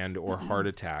overdoses and or heart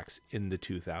attacks in the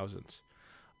 2000s.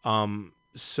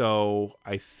 So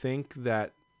I think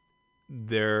that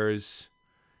there's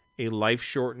a life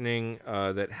shortening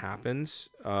that happens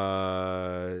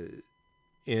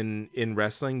in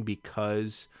wrestling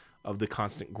because of the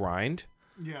constant grind.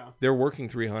 Yeah. They're working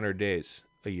 300 days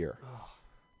a year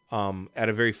at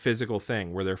a very physical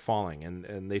thing where they're falling.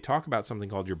 And they talk about something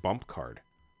called your bump card.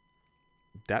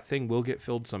 That thing will get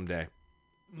filled someday.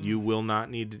 You will not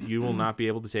be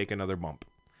able to take another bump.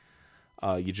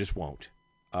 You just won't.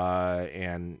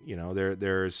 And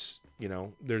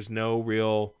there's no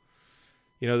real,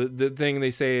 the thing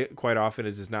they say quite often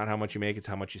is it's not how much you make, it's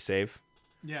how much you save.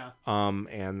 Yeah.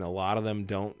 And a lot of them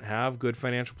don't have good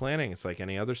financial planning. It's like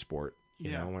any other sport,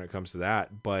 you know, when it comes to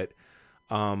that. But,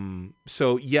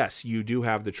 so yes, you do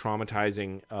have the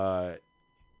traumatizing,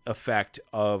 effect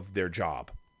of their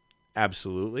job.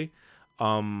 Absolutely.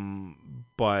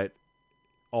 But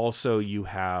also you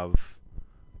have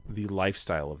the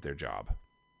lifestyle of their job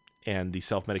and the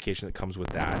self-medication that comes with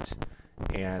that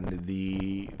and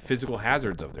the physical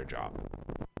hazards of their job.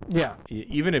 Yeah.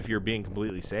 Even if you're being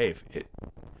completely safe,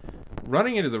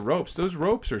 running into the ropes, those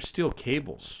ropes are steel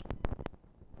cables.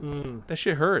 That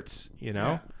shit hurts,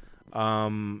 Yeah.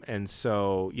 And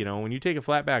so, when you take a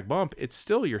flat back bump,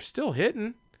 you're still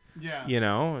hitting. Yeah.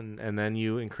 And then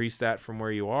you increase that from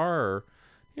where you are, or,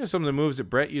 some of the moves that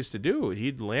Bret used to do,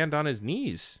 he'd land on his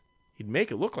knees. He'd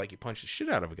make it look like he punched the shit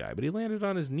out of a guy, but he landed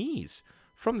on his knees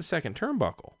from the second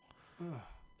turnbuckle.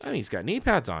 I mean, he's got knee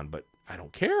pads on, but I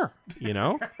don't care,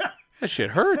 That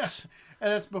shit hurts.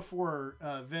 And that's before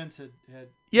Vince had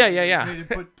Yeah. made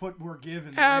him put more give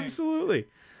in the Absolutely.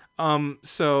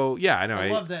 So, yeah, I know. I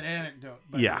love that anecdote,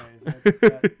 by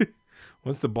the way.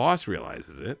 Once the boss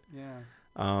realizes it. Yeah.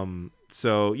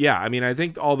 So, yeah, I mean, I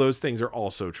think all those things are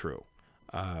also true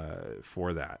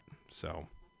for that. So,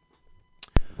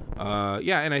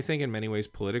 and I think in many ways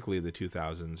politically the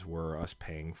 2000s were us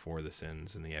paying for the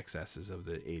sins and the excesses of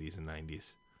the 80s and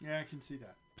 90s. Yeah, I can see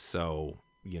that. So,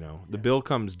 the bill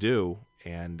comes due,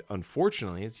 and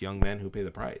unfortunately it's young men who pay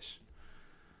the price.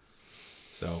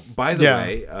 So, by the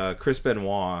way, Chris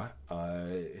Benoit,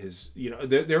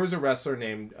 there was a wrestler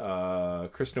named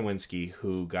Chris Nowinski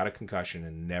who got a concussion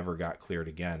and never got cleared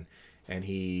again. And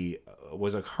he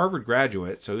was a Harvard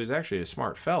graduate, so he was actually a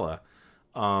smart fella.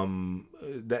 And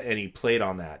he played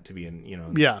on that to be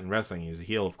in wrestling. He was a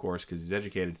heel, of course, because he's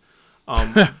educated.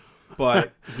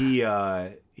 But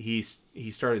he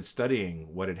started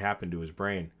studying what had happened to his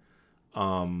brain.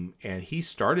 And he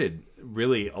started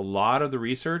really a lot of the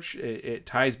research. It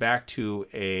ties back to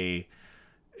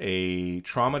a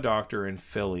trauma doctor in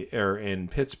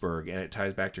Pittsburgh, and it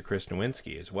ties back to Chris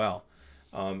Nowinski as well.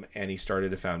 And he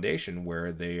started a foundation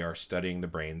where they are studying the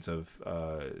brains of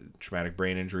traumatic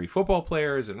brain injury football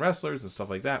players and wrestlers and stuff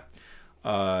like that.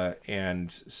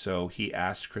 And so he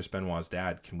asked Chris Benoit's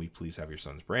dad, "Can we please have your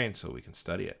son's brain so we can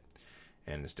study it?"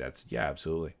 And his dad said, "Yeah,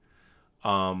 absolutely."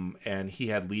 And he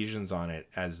had lesions on it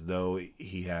as though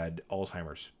he had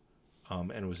Alzheimer's,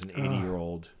 and was an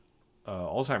 80-year-old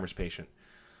Alzheimer's patient.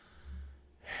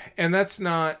 And that's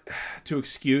not to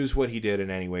excuse what he did in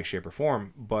any way, shape, or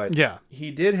form, but he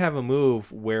did have a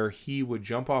move where he would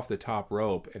jump off the top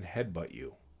rope and headbutt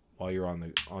you while you're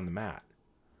on the mat.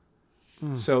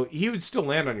 So he would still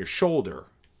land on your shoulder.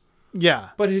 Yeah.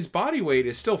 But his body weight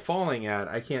is still falling at,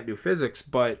 I can't do physics,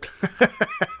 but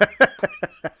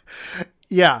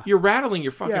yeah, you're rattling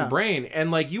your fucking brain.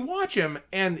 And like, you watch him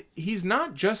and he's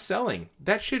not just selling.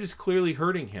 That shit is clearly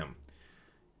hurting him.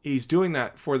 He's doing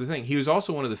that for the thing. He was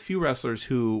also one of the few wrestlers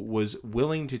who was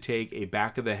willing to take a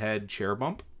back of the head chair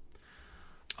bump.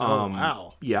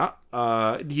 Wow. Yeah.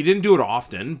 He didn't do it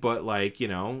often, but like, you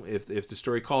know, if the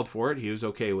story called for it, he was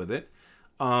okay with it.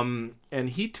 And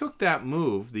he took that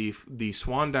move, the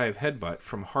swan dive headbutt,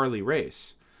 from Harley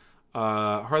Race.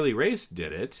 Harley Race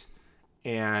did it,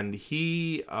 and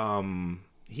he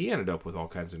ended up with all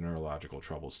kinds of neurological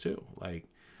troubles too. Like,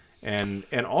 and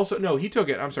also, no, he took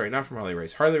it. I'm sorry, not from Harley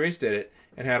Race. Harley Race did it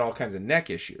and had all kinds of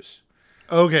neck issues.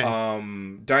 Okay.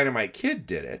 Dynamite Kid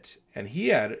did it, and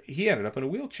he ended up in a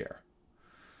wheelchair.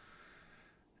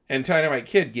 And Dynamite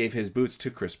Kid gave his boots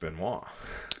to Chris Benoit.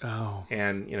 Oh.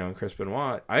 And, you know, Chris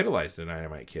Benoit idolized the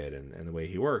Dynamite Kid and the way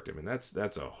he worked. I mean, that's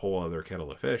a whole other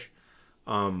kettle of fish.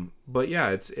 But yeah,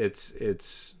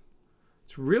 it's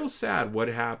real sad what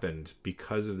happened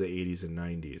because of the 80s and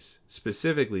 90s,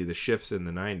 specifically the shifts in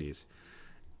the 90s,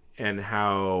 and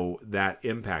how that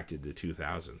impacted the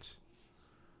 2000s.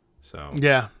 So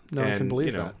yeah, no one can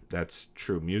believe that. that. That's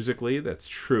true musically, that's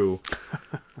true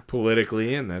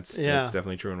politically, and that's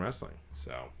definitely true in wrestling.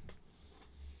 So,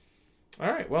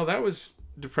 all right, well, that was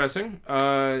depressing.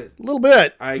 A little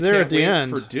bit. I there can't at the wait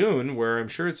end for Dune, where I'm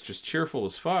sure it's just cheerful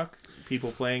as fuck.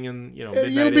 People playing in, you know,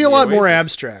 midnight it'll in be the a lot more Oasis.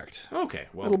 abstract. Okay,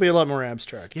 well, It'll be a lot more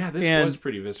abstract. Yeah, this was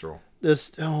pretty visceral.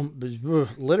 This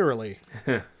literally.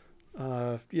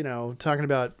 You know, talking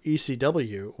about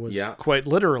ECW was quite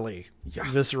literally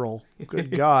visceral.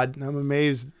 Good God. I'm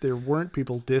amazed there weren't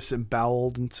people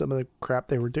disemboweled and some of the crap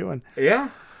they were doing. Yeah?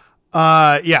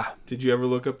 Yeah. Did you ever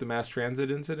look up the mass transit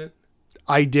incident?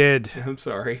 I did. I'm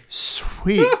sorry.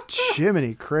 Sweet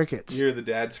Jiminy Crickets. You hear the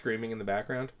dad screaming in the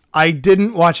background? I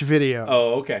didn't watch video.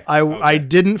 Oh, okay. I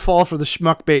didn't fall for the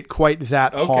schmuck bait quite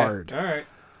that hard. All right.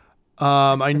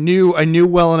 I knew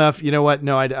well enough. You know what?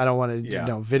 No, I don't want to.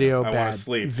 No, video I bad. wanna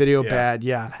sleep. Video bad.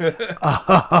 Yeah.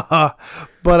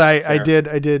 But I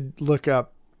did look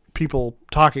up people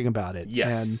talking about it.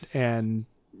 Yes. And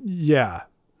yeah,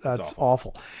 that's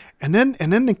awful. And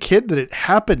then the kid that it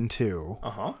happened to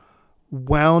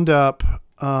wound up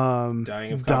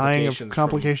dying of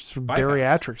complications from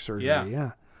bariatric surgery.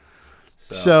 Yeah.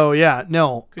 So yeah,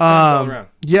 no. Good times all around.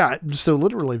 Yeah, so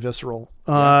literally visceral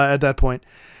at that point.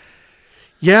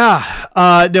 Yeah.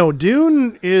 No,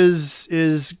 Dune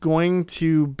is going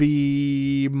to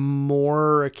be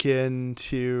more akin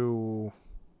to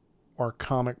our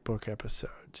comic book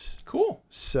episodes. Cool.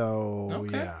 So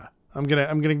yeah. I'm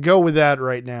gonna go with that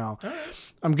right now. All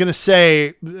right. I'm gonna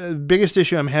say the biggest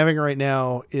issue I'm having right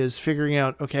now is figuring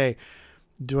out, okay,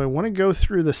 do I want to go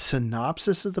through the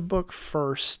synopsis of the book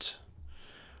first?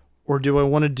 Or do I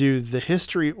want to do the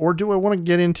history? Or do I want to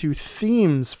get into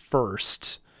themes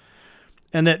first?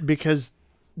 And that because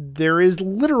there is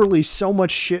literally so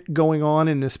much shit going on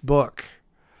in this book.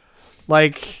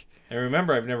 Like, and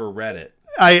remember, I've never read it.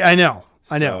 I know.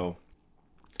 I know.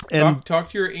 And talk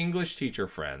to your English teacher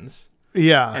friends.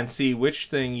 Yeah. And see which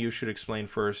thing you should explain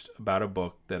first about a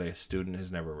book that a student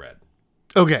has never read.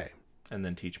 Okay. And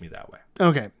then teach me that way.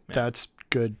 Okay. Yeah. That's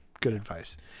good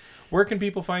advice. Where can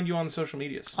people find you on the social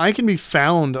medias? I can be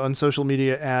found on social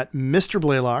media at Mr.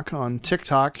 Blaylock on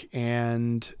TikTok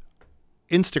and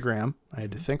Instagram. I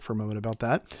had to think for a moment about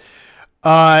that.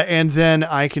 And then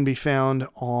I can be found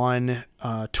on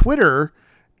Twitter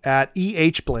at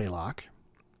EH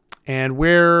And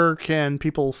where can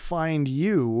people find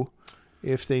you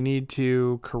if they need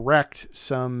to correct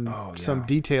some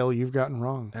detail you've gotten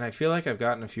wrong? And I feel like I've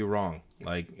gotten a few wrong.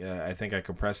 Like, I think I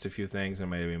compressed a few things and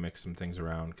maybe mixed some things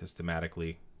around because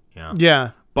thematically,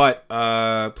 Yeah. But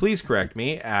please correct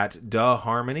me at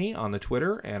Harmony on the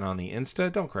Twitter and on the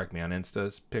Insta. Don't correct me on Insta.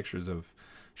 It's pictures of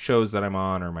shows that I'm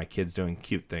on or my kids doing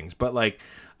cute things. But like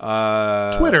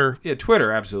Twitter. Yeah,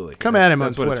 Twitter, absolutely. Come at him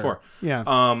that's on what Twitter. it's for. Yeah.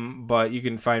 But you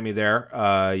can find me there.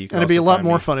 You can And it'd be a also lot find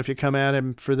more me- fun if you come at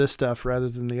him for this stuff rather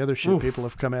than the other shit people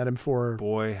have come at him for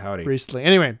Boy, howdy. recently.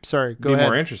 Anyway, sorry. Go Be ahead.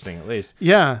 more interesting, at least.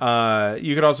 Yeah.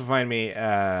 You could also find me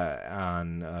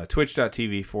on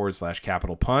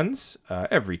twitch.tv/Capital Puns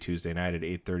every Tuesday night at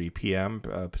 8:30 p.m.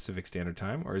 Pacific Standard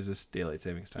Time. Or is this Daylight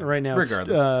Savings Time? Right now,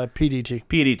 regardless. it's PDT.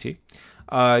 PDT.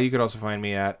 You could also find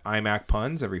me at iMac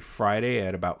Puns every Friday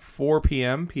at about 4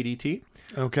 p.m. PDT.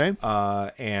 Okay.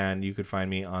 And you could find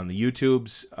me on the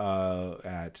YouTubes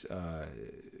at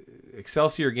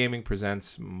Excelsior Gaming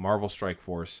Presents Marvel Strike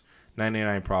Force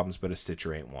 99 Problems, but a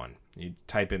Stitcher ain't one. You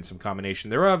type in some combination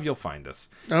thereof, you'll find us.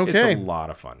 Okay. It's a lot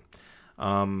of fun.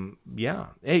 Yeah.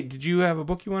 Hey, did you have a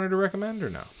book you wanted to recommend or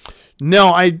no?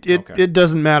 No, Okay. it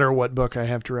doesn't matter what book I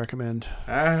have to recommend.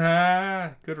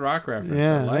 Good rock reference.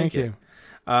 Yeah, I like thank it. you.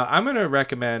 I'm going to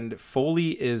recommend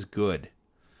Foley is Good.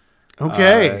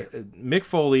 Okay. Mick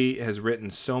Foley has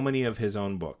written so many of his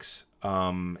own books,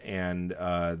 and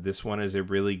this one is a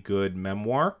really good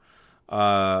memoir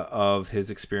of his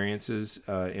experiences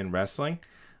in wrestling.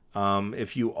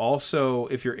 If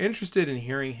you're interested in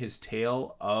hearing his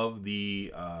tale of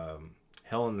the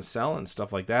Hell in the Cell and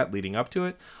stuff like that leading up to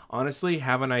it, honestly,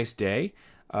 Have a Nice Day.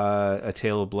 A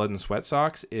Tale of Blood and Sweat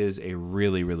Socks is a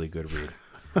really, really good read.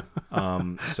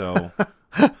 So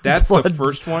that's the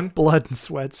first one. Blood and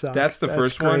Sweat Socks. That's the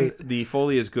first great. one. The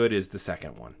Foley is Good is the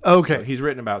second one. Okay. So he's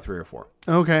written about 3 or 4.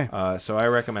 Okay. So I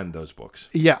recommend those books.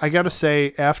 Yeah, I got to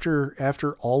say,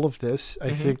 after all of this,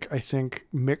 Mm-hmm. I think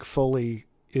Mick Foley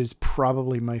is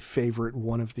probably my favorite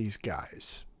one of these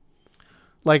guys.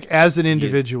 Like as an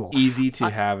individual, He is easy to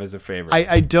have as a favorite.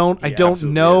 I don't absolutely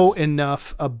know is.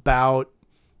 enough about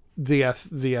the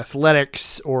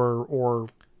athletics or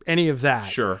any of that.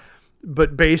 Sure.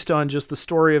 But based on just the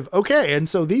story of okay, and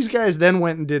so these guys then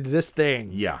went and did this thing.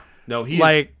 Yeah. No, he's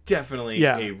Like, definitely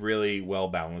yeah. a really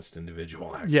well-balanced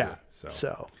individual, actually. Yeah.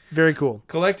 So very cool.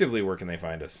 Collectively, where can they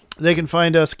find us? They can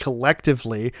find us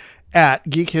collectively at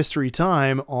Geek History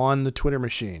Time on the Twitter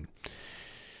machine.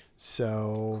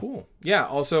 So Cool. Yeah.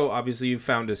 Also, obviously, you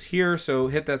found us here, so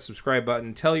hit that subscribe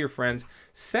button. Tell your friends.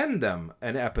 Send them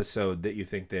an episode that you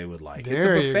think they would like.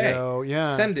 There it's a you buffet. go,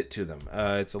 yeah. Send it to them.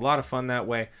 It's a lot of fun that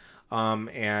way.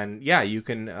 And yeah, you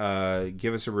can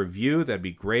give us a review. That'd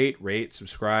be great. Rate,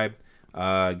 subscribe.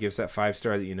 Give us that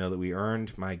 5-star that you know that we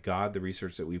earned. My God, the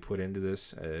research that we put into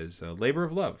this is a labor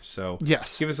of love. So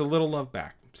yes. give us a little love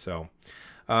back. So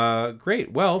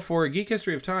great. Well, for Geek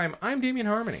History of Time, I'm Damian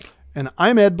Harmony. And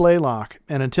I'm Ed Blaylock.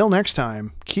 And until next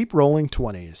time, keep rolling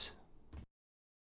 20s.